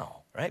from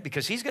now, right,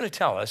 because he's going to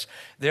tell us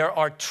there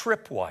are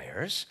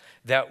tripwires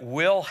that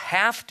will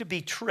have to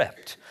be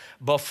tripped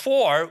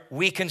before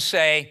we can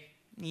say,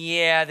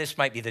 yeah, this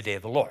might be the day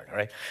of the Lord, all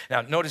right?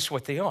 Now, notice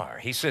what they are.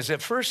 He says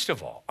that first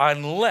of all,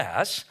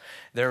 unless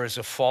there is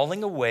a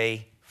falling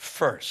away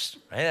first,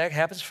 right? That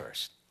happens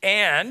first.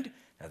 And,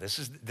 now this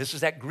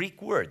is that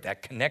Greek word,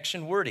 that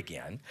connection word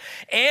again.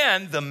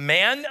 And the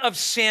man of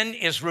sin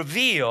is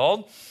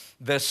revealed,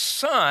 the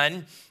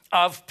son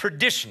of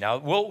perdition. Now,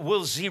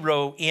 we'll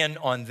zero in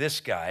on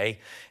this guy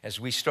as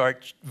we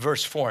start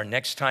verse 4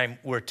 next time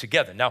we're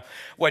together. Now,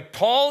 what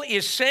Paul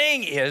is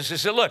saying is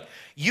that, look,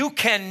 you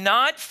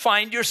cannot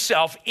find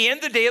yourself in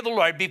the day of the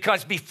Lord,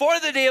 because before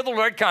the day of the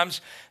Lord comes,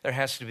 there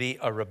has to be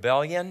a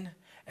rebellion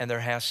and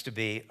there has to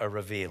be a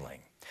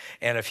revealing.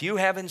 And if you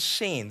haven't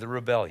seen the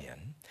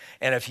rebellion,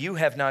 and if you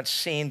have not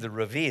seen the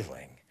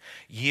revealing,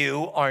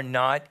 you are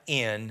not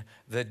in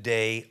the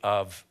day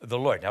of the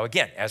Lord. Now,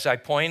 again, as I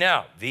point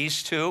out,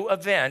 these two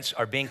events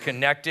are being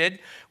connected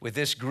with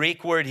this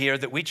Greek word here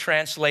that we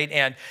translate,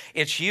 and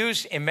it's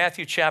used in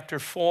Matthew chapter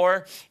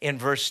 4 in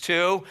verse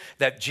 2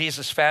 that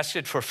Jesus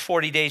fasted for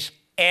 40 days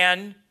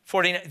and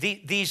 49.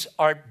 These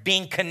are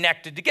being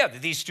connected together.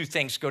 These two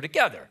things go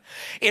together.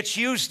 It's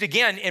used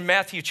again in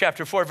Matthew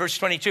chapter 4, verse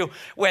 22,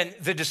 when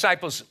the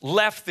disciples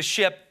left the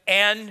ship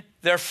and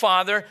their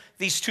father.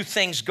 These two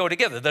things go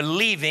together. They're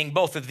leaving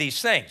both of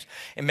these things.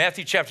 In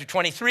Matthew chapter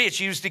 23, it's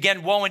used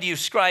again, woe unto you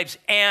scribes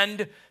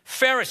and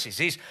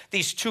Pharisees.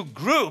 These two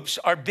groups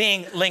are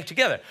being linked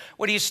together.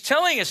 What he's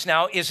telling us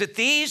now is that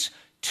these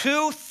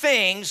two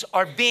things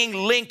are being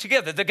linked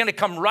together. They're going to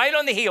come right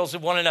on the heels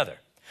of one another.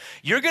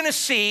 You're going to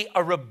see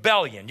a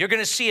rebellion. You're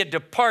going to see a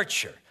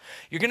departure.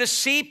 You're going to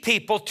see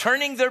people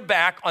turning their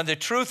back on the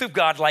truth of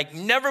God like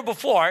never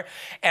before.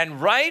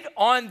 And right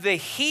on the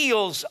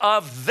heels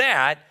of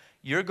that,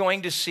 you're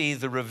going to see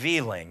the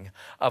revealing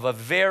of a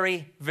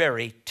very,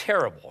 very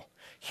terrible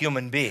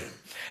human being.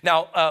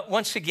 Now,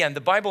 once again,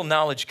 the Bible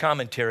Knowledge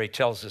Commentary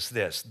tells us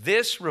this.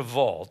 This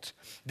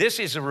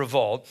is a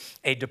revolt,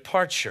 a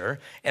departure,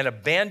 an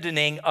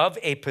abandoning of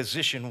a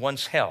position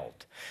once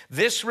held.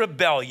 This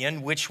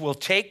rebellion, which will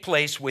take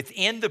place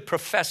within the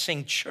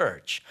professing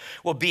church,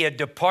 will be a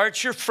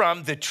departure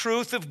from the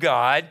truth of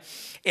God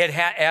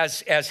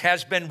as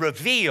has been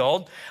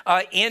revealed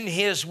in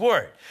his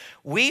word.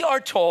 We are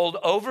told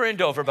over and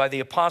over by the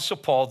Apostle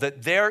Paul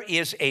that there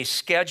is a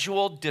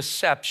scheduled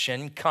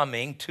deception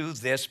coming to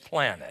this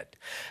planet,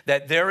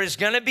 that there is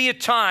going to be a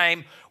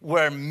time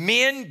where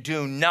men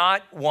do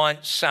not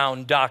want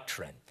sound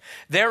doctrine.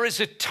 There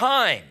is a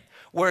time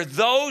where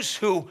those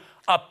who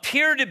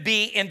appear to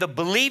be in the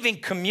believing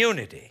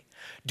community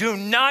do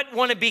not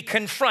want to be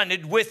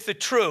confronted with the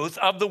truth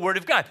of the Word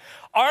of God.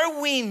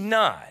 Are we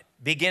not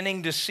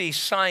beginning to see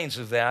signs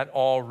of that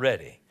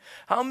already?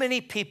 How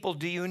many people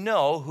do you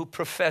know who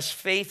profess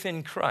faith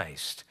in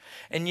Christ,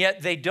 and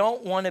yet they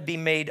don't want to be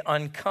made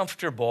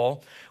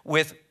uncomfortable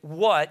with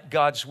what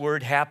God's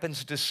Word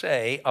happens to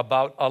say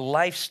about a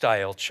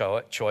lifestyle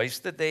choice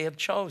that they have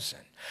chosen?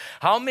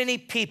 How many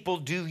people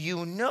do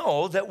you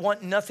know that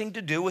want nothing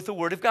to do with the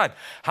Word of God?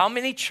 How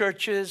many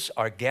churches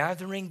are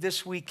gathering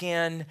this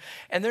weekend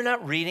and they're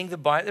not reading the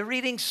Bible? They're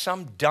reading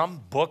some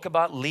dumb book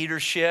about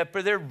leadership,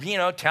 or they're,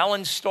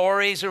 telling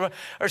stories or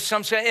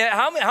some.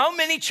 How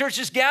many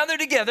churches gather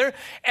together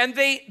and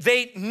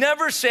they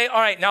never say,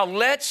 all right, now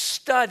let's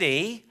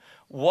study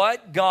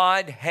what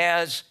God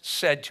has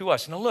said to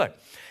us. Now look,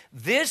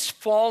 this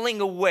falling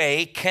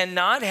away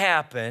cannot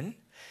happen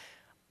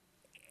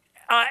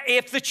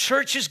if the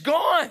church is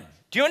gone.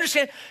 Do you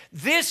understand?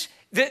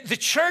 The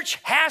church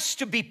has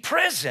to be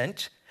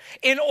present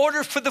in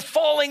order for the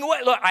falling away.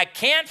 Look, I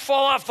can't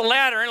fall off the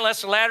ladder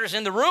unless the ladder's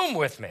in the room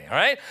with me, all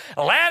right?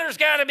 The ladder's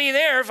got to be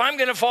there if I'm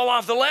going to fall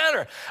off the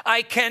ladder.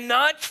 I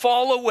cannot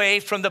fall away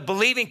from the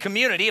believing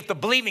community if the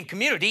believing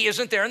community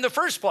isn't there in the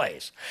first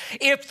place.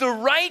 If the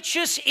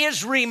righteous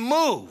is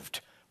removed,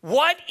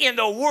 what in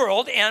the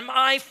world am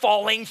I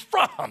falling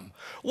from?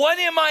 What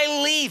am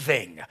I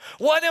leaving?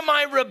 What am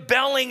I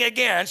rebelling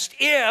against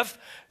if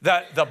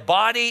the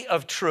body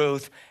of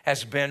truth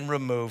has been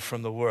removed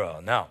from the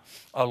world? Now,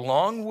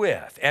 along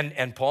with,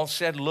 and Paul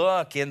said,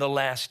 look, in the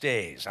last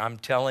days, I'm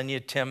telling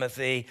you,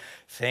 Timothy,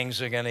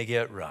 things are going to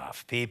get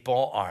rough.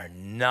 People are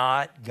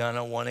not going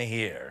to want to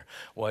hear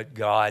what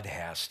God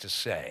has to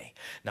say.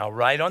 Now,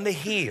 right on the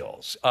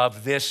heels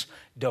of this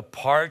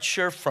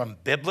departure from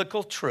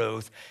biblical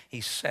truth, he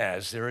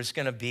says there is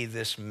going to be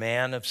this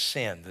man of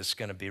sin that's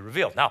going to be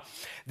revealed. Now,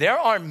 there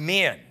are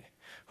men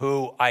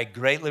who I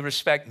greatly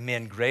respect,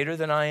 men greater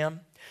than I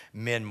am,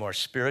 men more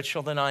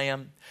spiritual than I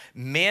am,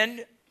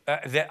 men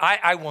that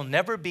I will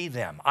never be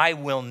them. I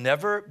will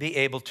never be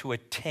able to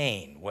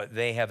attain what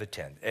they have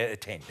attained.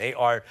 They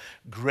are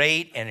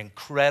great and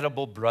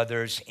incredible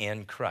brothers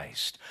in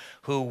Christ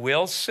who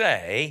will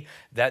say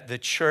that the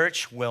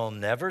church will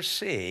never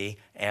see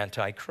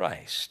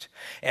Antichrist.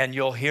 And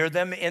you'll hear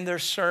them in their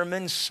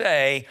sermons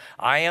say,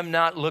 I am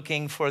not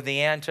looking for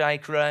the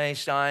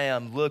Antichrist, I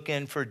am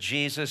looking for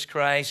Jesus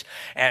Christ.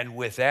 And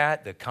with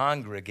that, the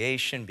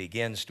congregation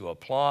begins to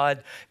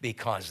applaud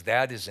because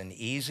that is an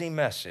easy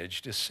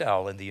message to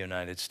sell in the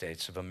United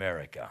States of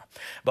America.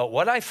 But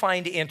what I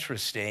find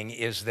interesting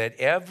is that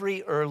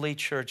every early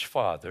church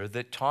father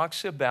that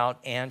talks about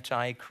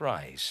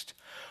Antichrist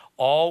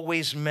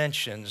always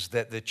mentions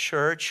that the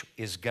church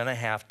is going to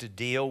have to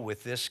deal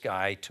with this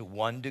guy to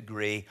one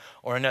degree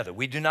or another.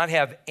 We do not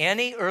have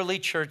any early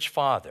church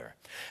father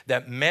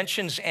that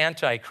mentions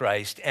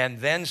Antichrist and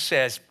then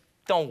says,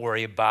 don't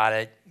worry about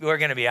it. We're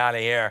going to be out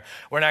of here.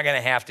 We're not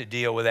going to have to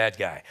deal with that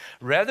guy.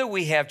 Rather,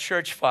 we have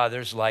church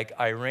fathers like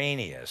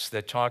Irenaeus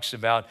that talks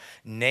about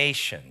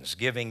nations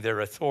giving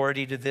their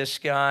authority to this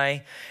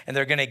guy, and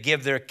they're going to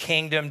give their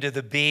kingdom to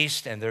the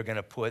beast, and they're going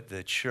to put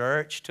the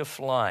church to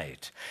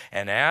flight.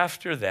 And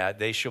after that,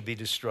 they shall be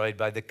destroyed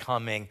by the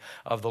coming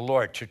of the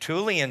Lord.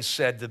 Tertullian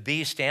said the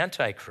beast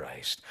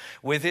Antichrist,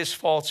 with his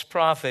false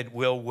prophet,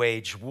 will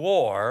wage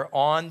war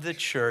on the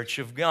church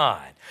of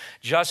God.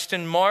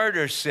 Justin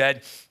Martyr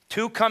said,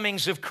 two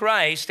comings of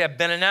Christ have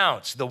been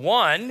announced. The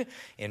one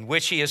in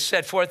which he is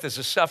set forth as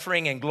a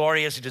suffering and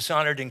glorious,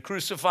 dishonored and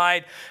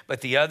crucified,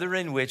 but the other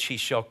in which he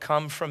shall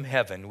come from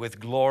heaven with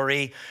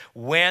glory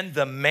when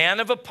the man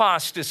of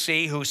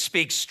apostasy who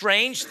speaks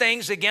strange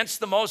things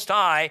against the Most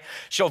High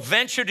shall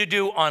venture to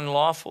do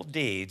unlawful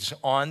deeds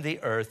on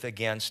the earth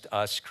against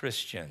us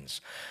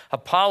Christians.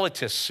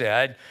 Hippolytus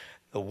said,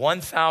 the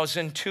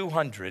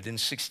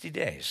 1,260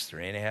 days,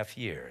 3.5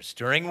 years,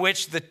 during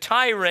which the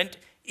tyrant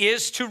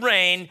is to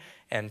reign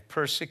and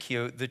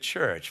persecute the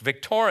church.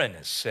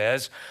 Victorinus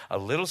says, a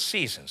little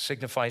season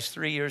signifies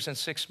 3 years and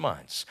 6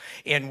 months,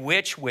 in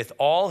which with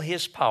all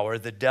his power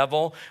the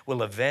devil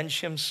will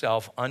avenge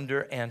himself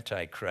under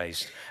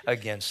Antichrist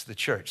against the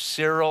church.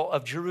 Cyril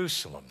of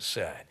Jerusalem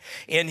said,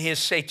 in his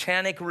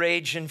satanic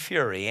rage and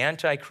fury,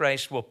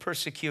 Antichrist will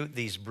persecute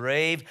these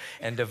brave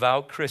and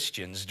devout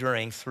Christians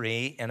during the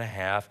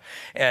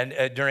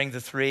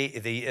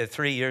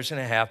 3 years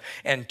and a half,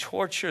 and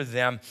torture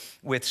them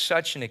with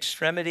such an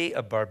extremity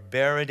of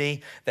barbarity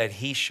that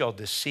he shall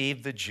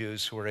deceive the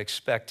Jews who are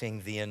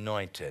expecting the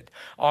anointed.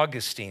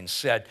 Augustine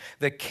said,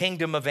 the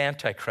kingdom of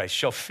Antichrist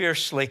shall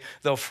fiercely,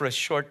 though for a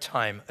short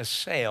time,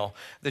 assail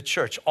the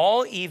church.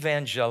 All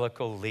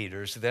evangelical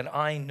leaders that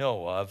I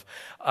know of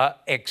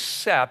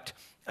accept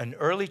an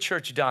early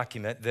church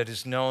document that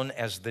is known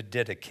as the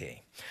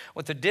Didache.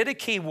 What the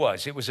Didache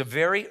was, it was a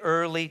very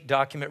early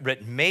document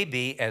written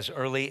maybe as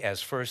early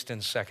as 1st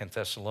and 2nd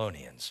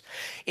Thessalonians.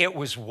 It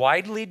was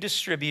widely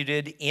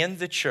distributed in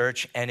the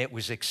church and it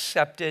was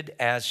accepted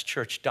as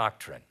church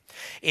doctrine.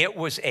 It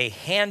was a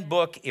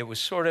handbook. It was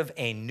sort of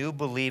a new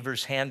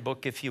believer's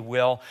handbook, if you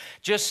will,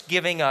 just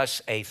giving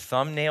us a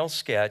thumbnail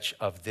sketch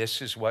of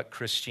this is what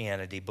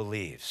Christianity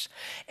believes.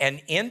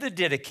 And in the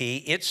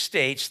Didache, it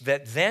states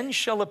that then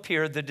shall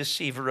appear the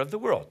deceiver of the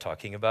world,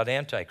 talking about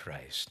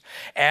Antichrist,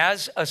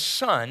 as a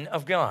son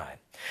of God,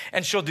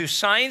 and shall do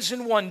signs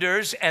and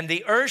wonders, and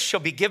the earth shall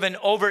be given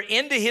over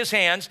into his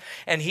hands,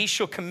 and he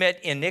shall commit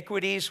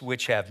iniquities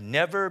which have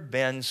never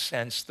been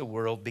since the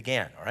world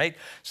began. All right?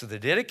 So the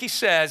Didache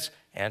says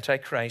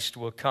Antichrist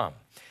will come.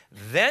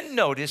 Then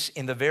notice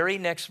in the very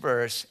next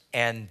verse,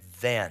 and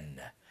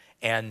then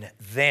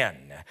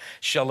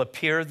shall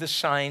appear the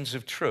signs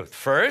of truth.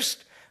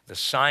 First, the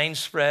sign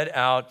spread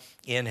out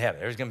in heaven.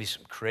 There's going to be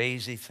some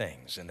crazy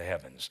things in the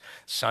heavens.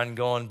 Sun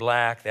going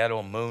black, that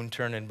old moon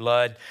turning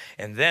blood.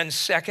 And then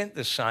second,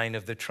 the sign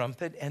of the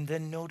trumpet. And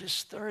then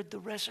notice third, the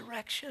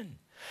resurrection.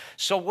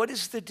 So what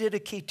is the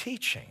Didache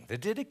teaching? The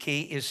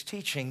Didache is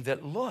teaching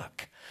that,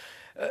 look,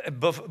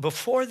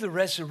 before the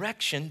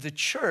resurrection, the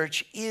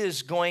church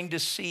is going to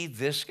see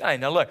this guy.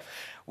 Now look,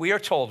 we are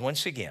told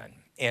once again,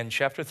 in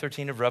chapter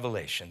 13 of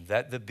Revelation,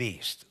 that the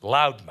beast,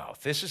 loudmouth,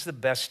 this is the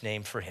best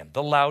name for him,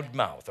 the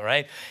loudmouth, all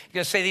right? He's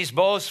going to say these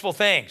boastful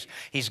things.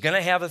 He's going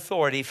to have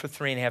authority for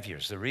 3.5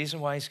 years. The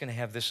reason why he's going to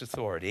have this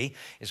authority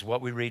is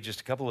what we read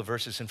just a couple of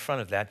verses in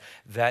front of that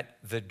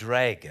the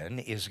dragon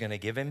is going to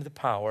give him the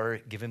power,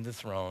 give him the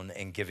throne,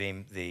 and give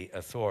him the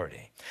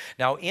authority.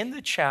 Now, in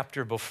the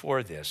chapter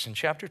before this, in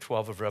chapter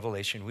 12 of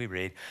Revelation, we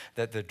read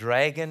that the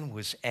dragon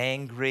was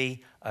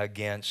angry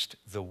against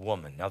the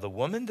woman. Now, the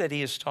woman that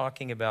he is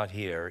talking about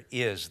here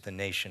is the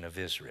nation of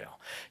Israel.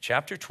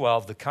 Chapter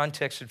 12, the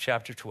context of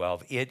chapter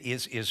 12, it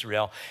is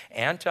Israel.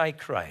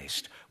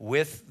 Antichrist,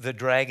 with the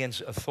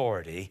dragon's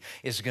authority,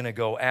 is going to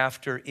go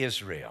after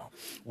Israel.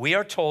 We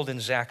are told in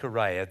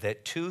Zechariah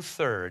that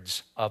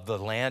 2/3 of the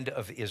land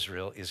of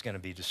Israel is going to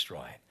be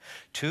destroyed.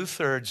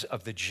 2/3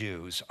 of the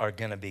Jews are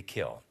going to be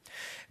killed.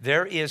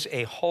 There is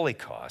a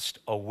Holocaust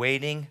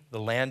awaiting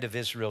the land of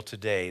Israel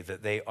today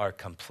that they are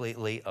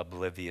completely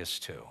oblivious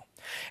to.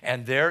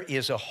 And there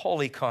is a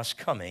Holocaust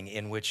coming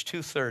in which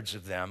 2/3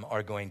 of them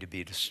are going to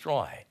be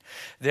destroyed.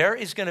 There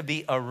is going to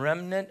be a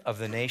remnant of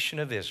the nation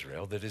of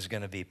Israel that is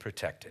going to be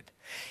protected.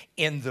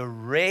 In the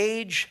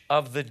rage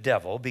of the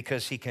devil,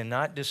 because he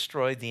cannot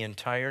destroy the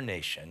entire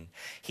nation,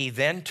 he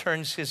then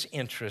turns his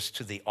interest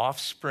to the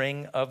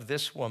offspring of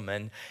this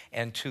woman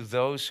and to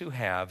those who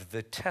have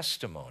the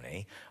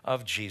testimony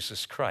of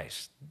Jesus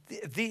Christ.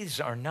 These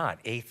are not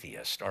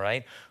atheists, all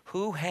right?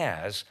 Who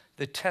has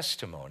the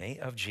testimony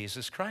of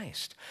Jesus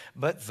Christ,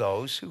 but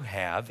those who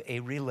have a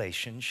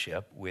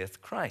relationship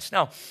with Christ.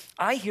 Now,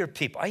 I hear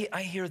people,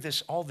 I hear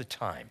this all the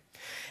time.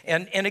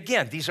 And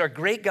again, these are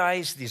great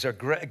guys. These are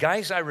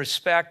guys I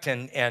respect,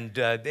 and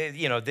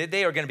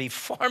they are going to be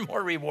far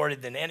more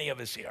rewarded than any of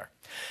us here.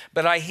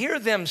 But I hear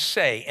them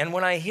say, and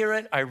when I hear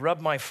it, I rub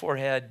my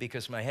forehead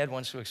because my head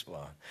wants to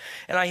explode.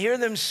 And I hear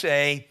them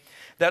say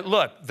that,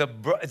 look,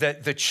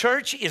 the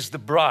church is the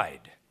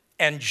bride,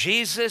 and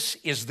Jesus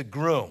is the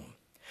groom.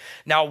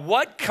 Now,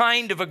 what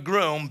kind of a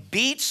groom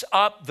beats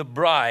up the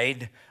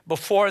bride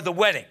before the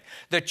wedding?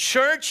 The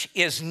church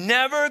is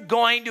never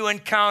going to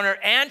encounter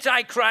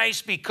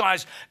Antichrist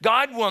because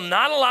God will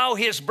not allow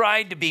his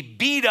bride to be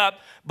beat up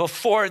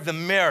before the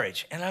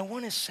marriage. And I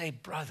want to say,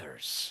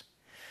 brothers,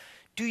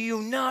 do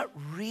you not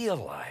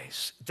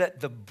realize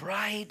that the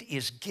bride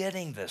is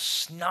getting the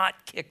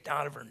snot kicked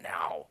out of her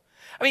now?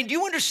 I mean, do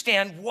you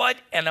understand what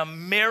an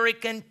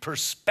American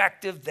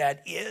perspective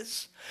that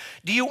is?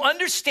 Do you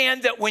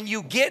understand that when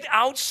you get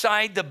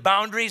outside the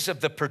boundaries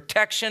of the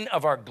protection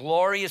of our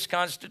glorious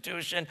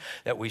Constitution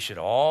that we should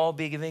all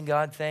be giving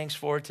God thanks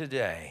for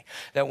today,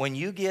 that when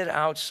you get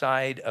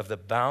outside of the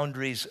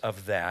boundaries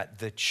of that,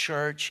 the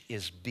church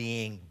is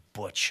being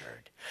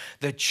butchered.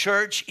 The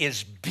church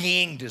is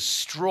being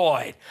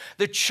destroyed.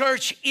 The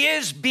church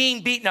is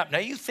being beaten up. Now,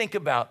 you think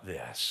about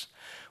this.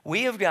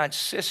 We have got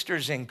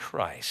sisters in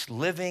Christ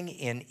living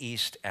in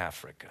East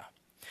Africa.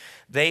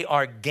 They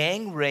are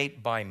gang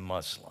raped by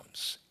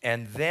Muslims,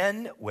 and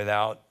then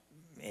without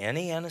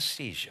any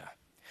anesthesia,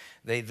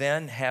 they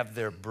then have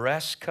their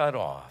breasts cut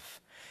off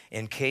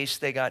in case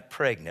they got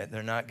pregnant.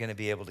 They're not going to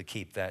be able to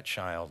keep that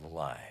child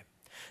alive.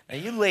 Now,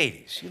 you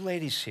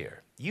ladies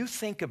here, you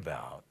think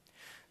about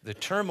the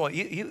turmoil,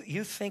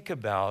 you think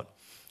about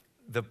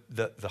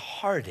the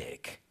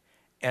heartache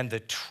and the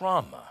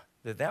trauma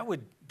that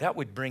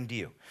would bring to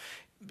you.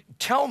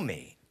 Tell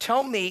me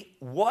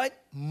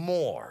what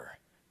more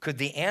could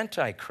the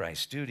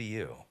Antichrist do to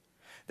you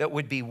that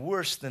would be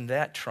worse than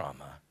that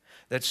trauma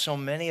that so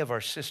many of our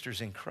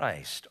sisters in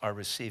Christ are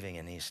receiving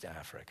in East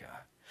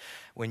Africa?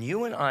 When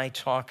you and I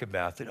talk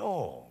about that,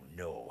 oh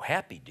no,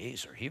 happy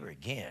days are here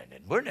again,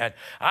 and we're not,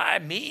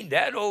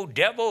 that old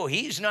devil,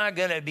 he's not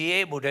going to be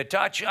able to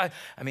touch us.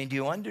 I mean, do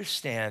you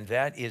understand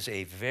that is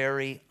a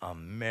very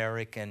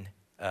American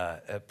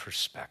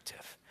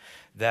perspective?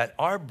 That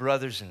our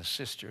brothers and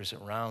sisters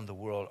around the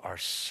world are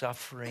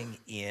suffering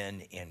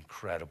in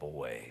incredible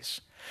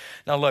ways.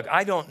 Now, look,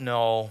 I don't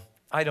know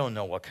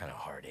what kind of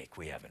heartache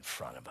we have in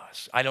front of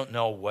us. I don't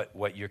know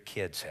what your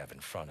kids have in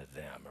front of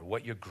them or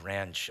what your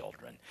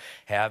grandchildren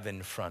have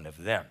in front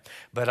of them.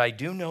 But I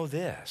do know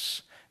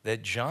this,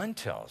 that John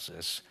tells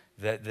us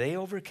that they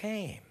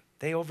overcame.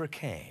 They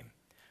overcame.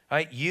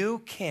 Right?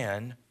 You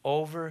can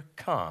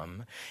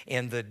overcome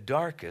in the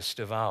darkest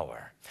of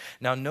hour.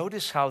 Now,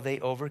 notice how they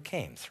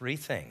overcame. 3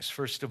 things.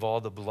 First of all,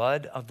 the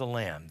blood of the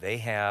Lamb. They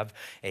have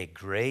a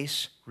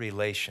grace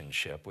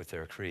relationship with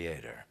their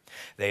Creator.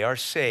 They are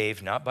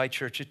saved not by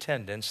church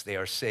attendance. They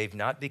are saved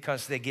not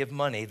because they give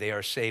money. They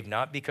are saved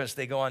not because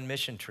they go on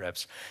mission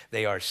trips.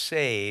 They are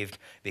saved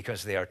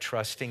because they are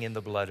trusting in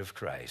the blood of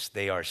Christ.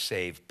 They are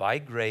saved by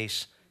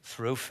grace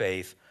through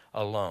faith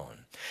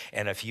alone.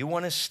 And if you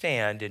want to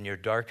stand in your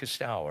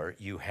darkest hour,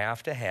 you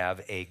have to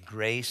have a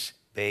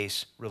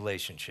grace-based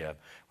relationship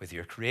with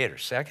your Creator.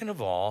 Second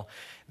of all,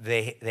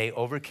 they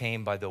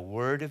overcame by the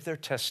word of their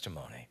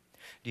testimony.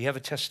 Do you have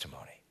a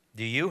testimony?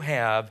 Do you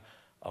have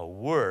a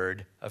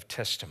word of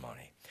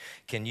testimony?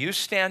 Can you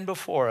stand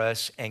before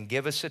us and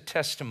give us a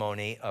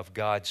testimony of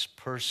God's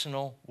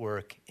personal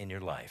work in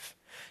your life?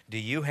 Do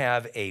you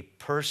have a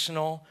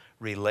personal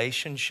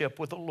relationship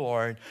with the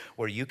Lord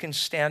where you can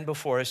stand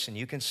before us and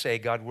you can say,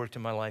 God worked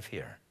in my life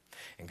here,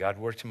 and God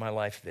worked in my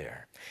life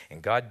there,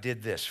 and God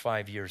did this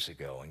 5 years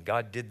ago, and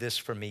God did this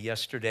for me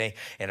yesterday,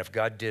 and if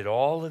God did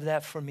all of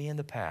that for me in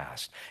the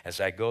past, as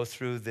I go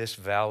through this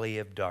valley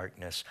of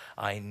darkness,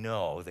 I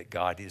know that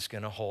God is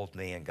going to hold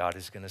me, and God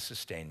is going to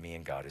sustain me,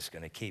 and God is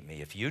going to keep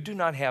me. If you do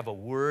not have a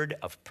word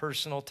of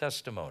personal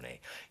testimony,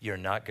 you're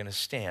not going to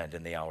stand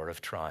in the hour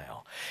of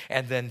trial.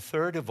 And then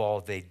third of all,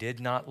 they did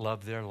not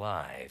love their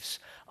lives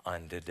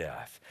unto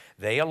death.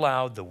 They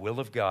allowed the will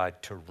of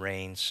God to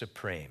reign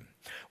supreme.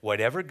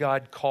 Whatever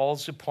God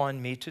calls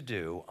upon me to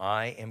do,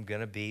 I am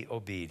going to be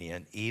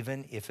obedient,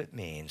 even if it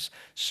means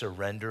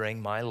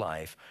surrendering my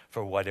life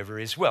for whatever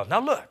is will. Now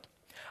look,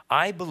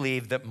 I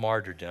believe that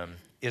martyrdom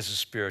is a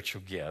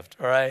spiritual gift,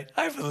 all right?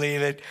 I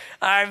believe it.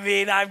 I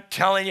mean, I'm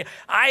telling you,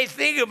 I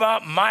think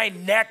about my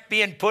neck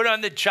being put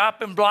on the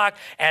chopping block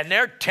and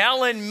they're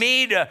telling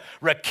me to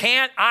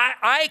recant.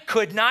 I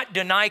could not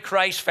deny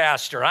Christ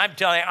faster. I'm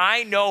telling you,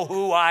 I know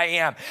who I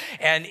am.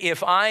 And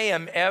if I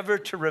am ever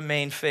to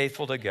remain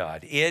faithful to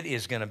God, it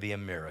is going to be a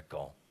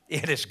miracle.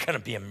 It is going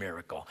to be a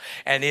miracle.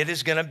 And it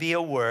is going to be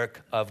a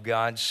work of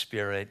God's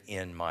Spirit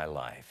in my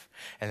life.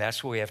 And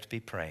that's what we have to be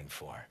praying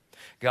for.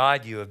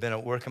 God, you have been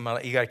at work in my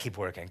life. You got to keep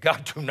working.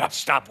 God, do not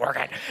stop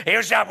working.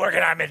 You stop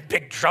working, I'm in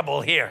big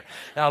trouble here.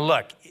 Now,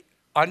 look,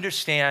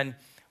 understand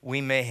we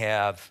may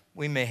have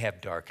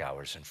dark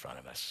hours in front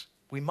of us.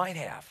 We might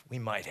have.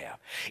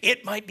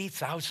 It might be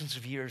thousands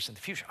of years in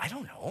the future. I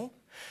don't know.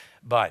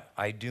 But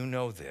I do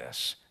know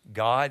this.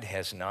 God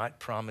has not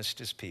promised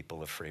his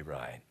people a free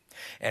ride.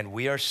 And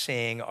we are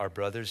seeing our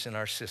brothers and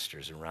our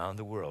sisters around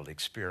the world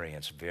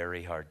experience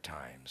very hard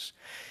times.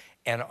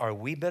 And are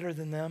we better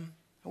than them?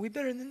 Are we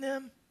better than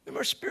them? We're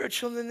more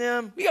spiritual than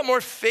them? We got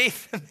more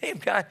faith than they've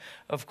got?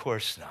 Of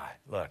course not.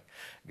 Look,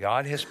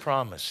 God has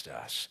promised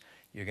us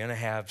you're going to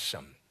have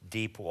some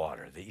deep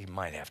water that you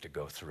might have to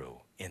go through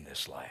in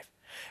this life.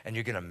 And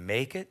you're going to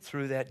make it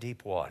through that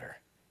deep water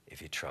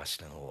if you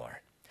trust in the Lord.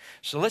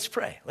 So let's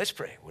pray. Let's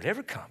pray.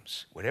 Whatever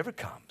comes,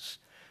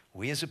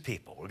 we as a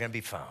people, we're going to be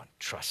found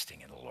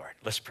trusting in the Lord.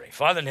 Let's pray.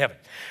 Father in heaven,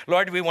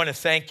 Lord, we want to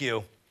thank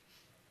you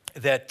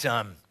that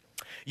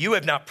you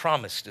have not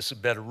promised us a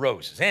bed of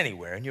roses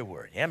anywhere in your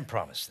word. You haven't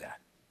promised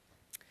that.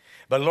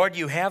 But Lord,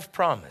 you have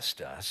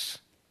promised us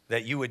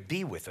that you would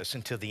be with us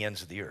until the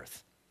ends of the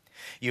earth.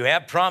 You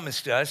have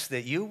promised us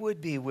that you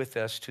would be with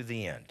us to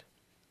the end.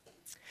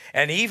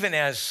 And even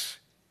as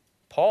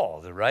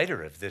Paul, the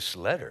writer of this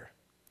letter,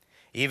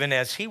 even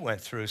as he went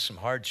through some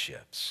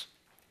hardships,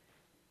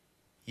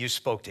 you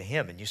spoke to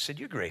him and you said,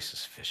 your grace is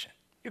sufficient.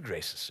 Your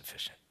grace is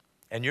sufficient.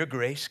 And your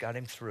grace got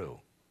him through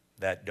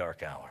that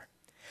dark hour.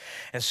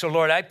 And so,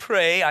 Lord, I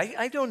pray,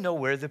 I don't know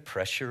where the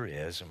pressure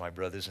is of my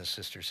brothers and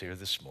sisters here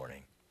this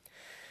morning,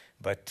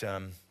 but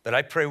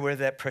I pray where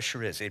that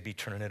pressure is, they'd be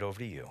turning it over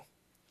to you.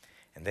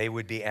 And they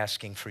would be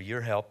asking for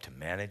your help to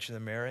manage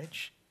their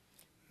marriage,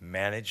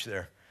 manage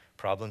their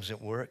problems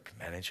at work,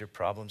 manage their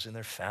problems in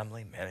their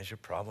family, manage their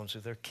problems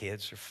with their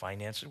kids, their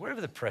finances,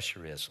 wherever the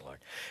pressure is, Lord.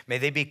 May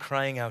they be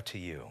crying out to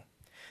you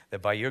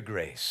that by your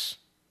grace,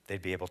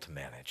 they'd be able to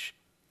manage.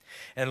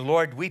 And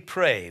Lord, we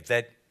pray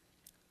that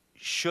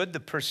should the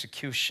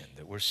persecution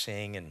that we're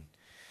seeing in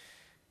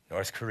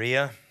North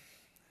Korea,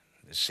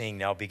 seeing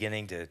now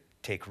beginning to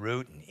take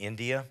root in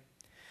India,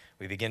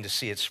 we begin to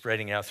see it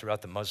spreading out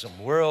throughout the Muslim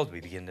world,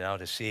 we begin now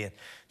to see it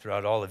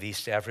throughout all of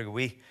East Africa,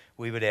 we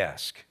would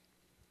ask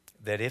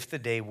that if the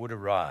day would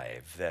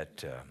arrive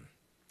that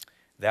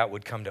that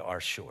would come to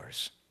our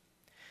shores,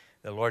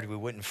 that, Lord, we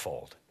wouldn't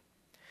fold,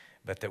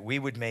 but that we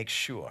would make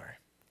sure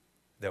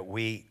that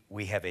we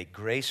have a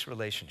grace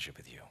relationship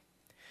with you.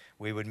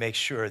 We would make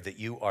sure that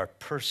you are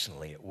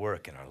personally at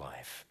work in our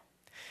life.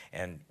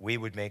 And we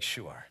would make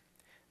sure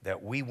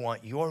that we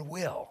want your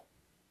will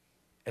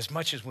as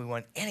much as we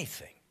want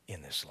anything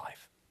in this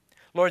life.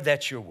 Lord,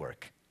 that's your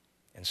work.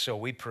 And so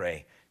we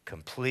pray,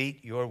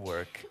 complete your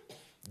work.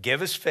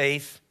 Give us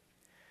faith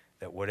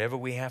that whatever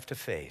we have to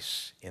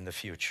face in the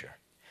future,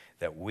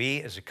 that we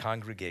as a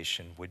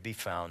congregation would be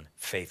found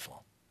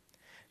faithful.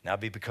 Not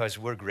because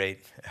we're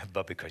great,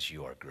 but because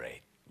you are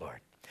great,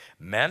 Lord.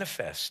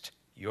 Manifest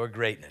your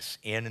greatness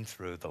in and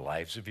through the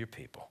lives of your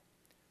people.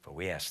 For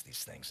we ask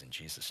these things in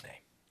Jesus' name.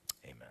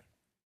 Amen.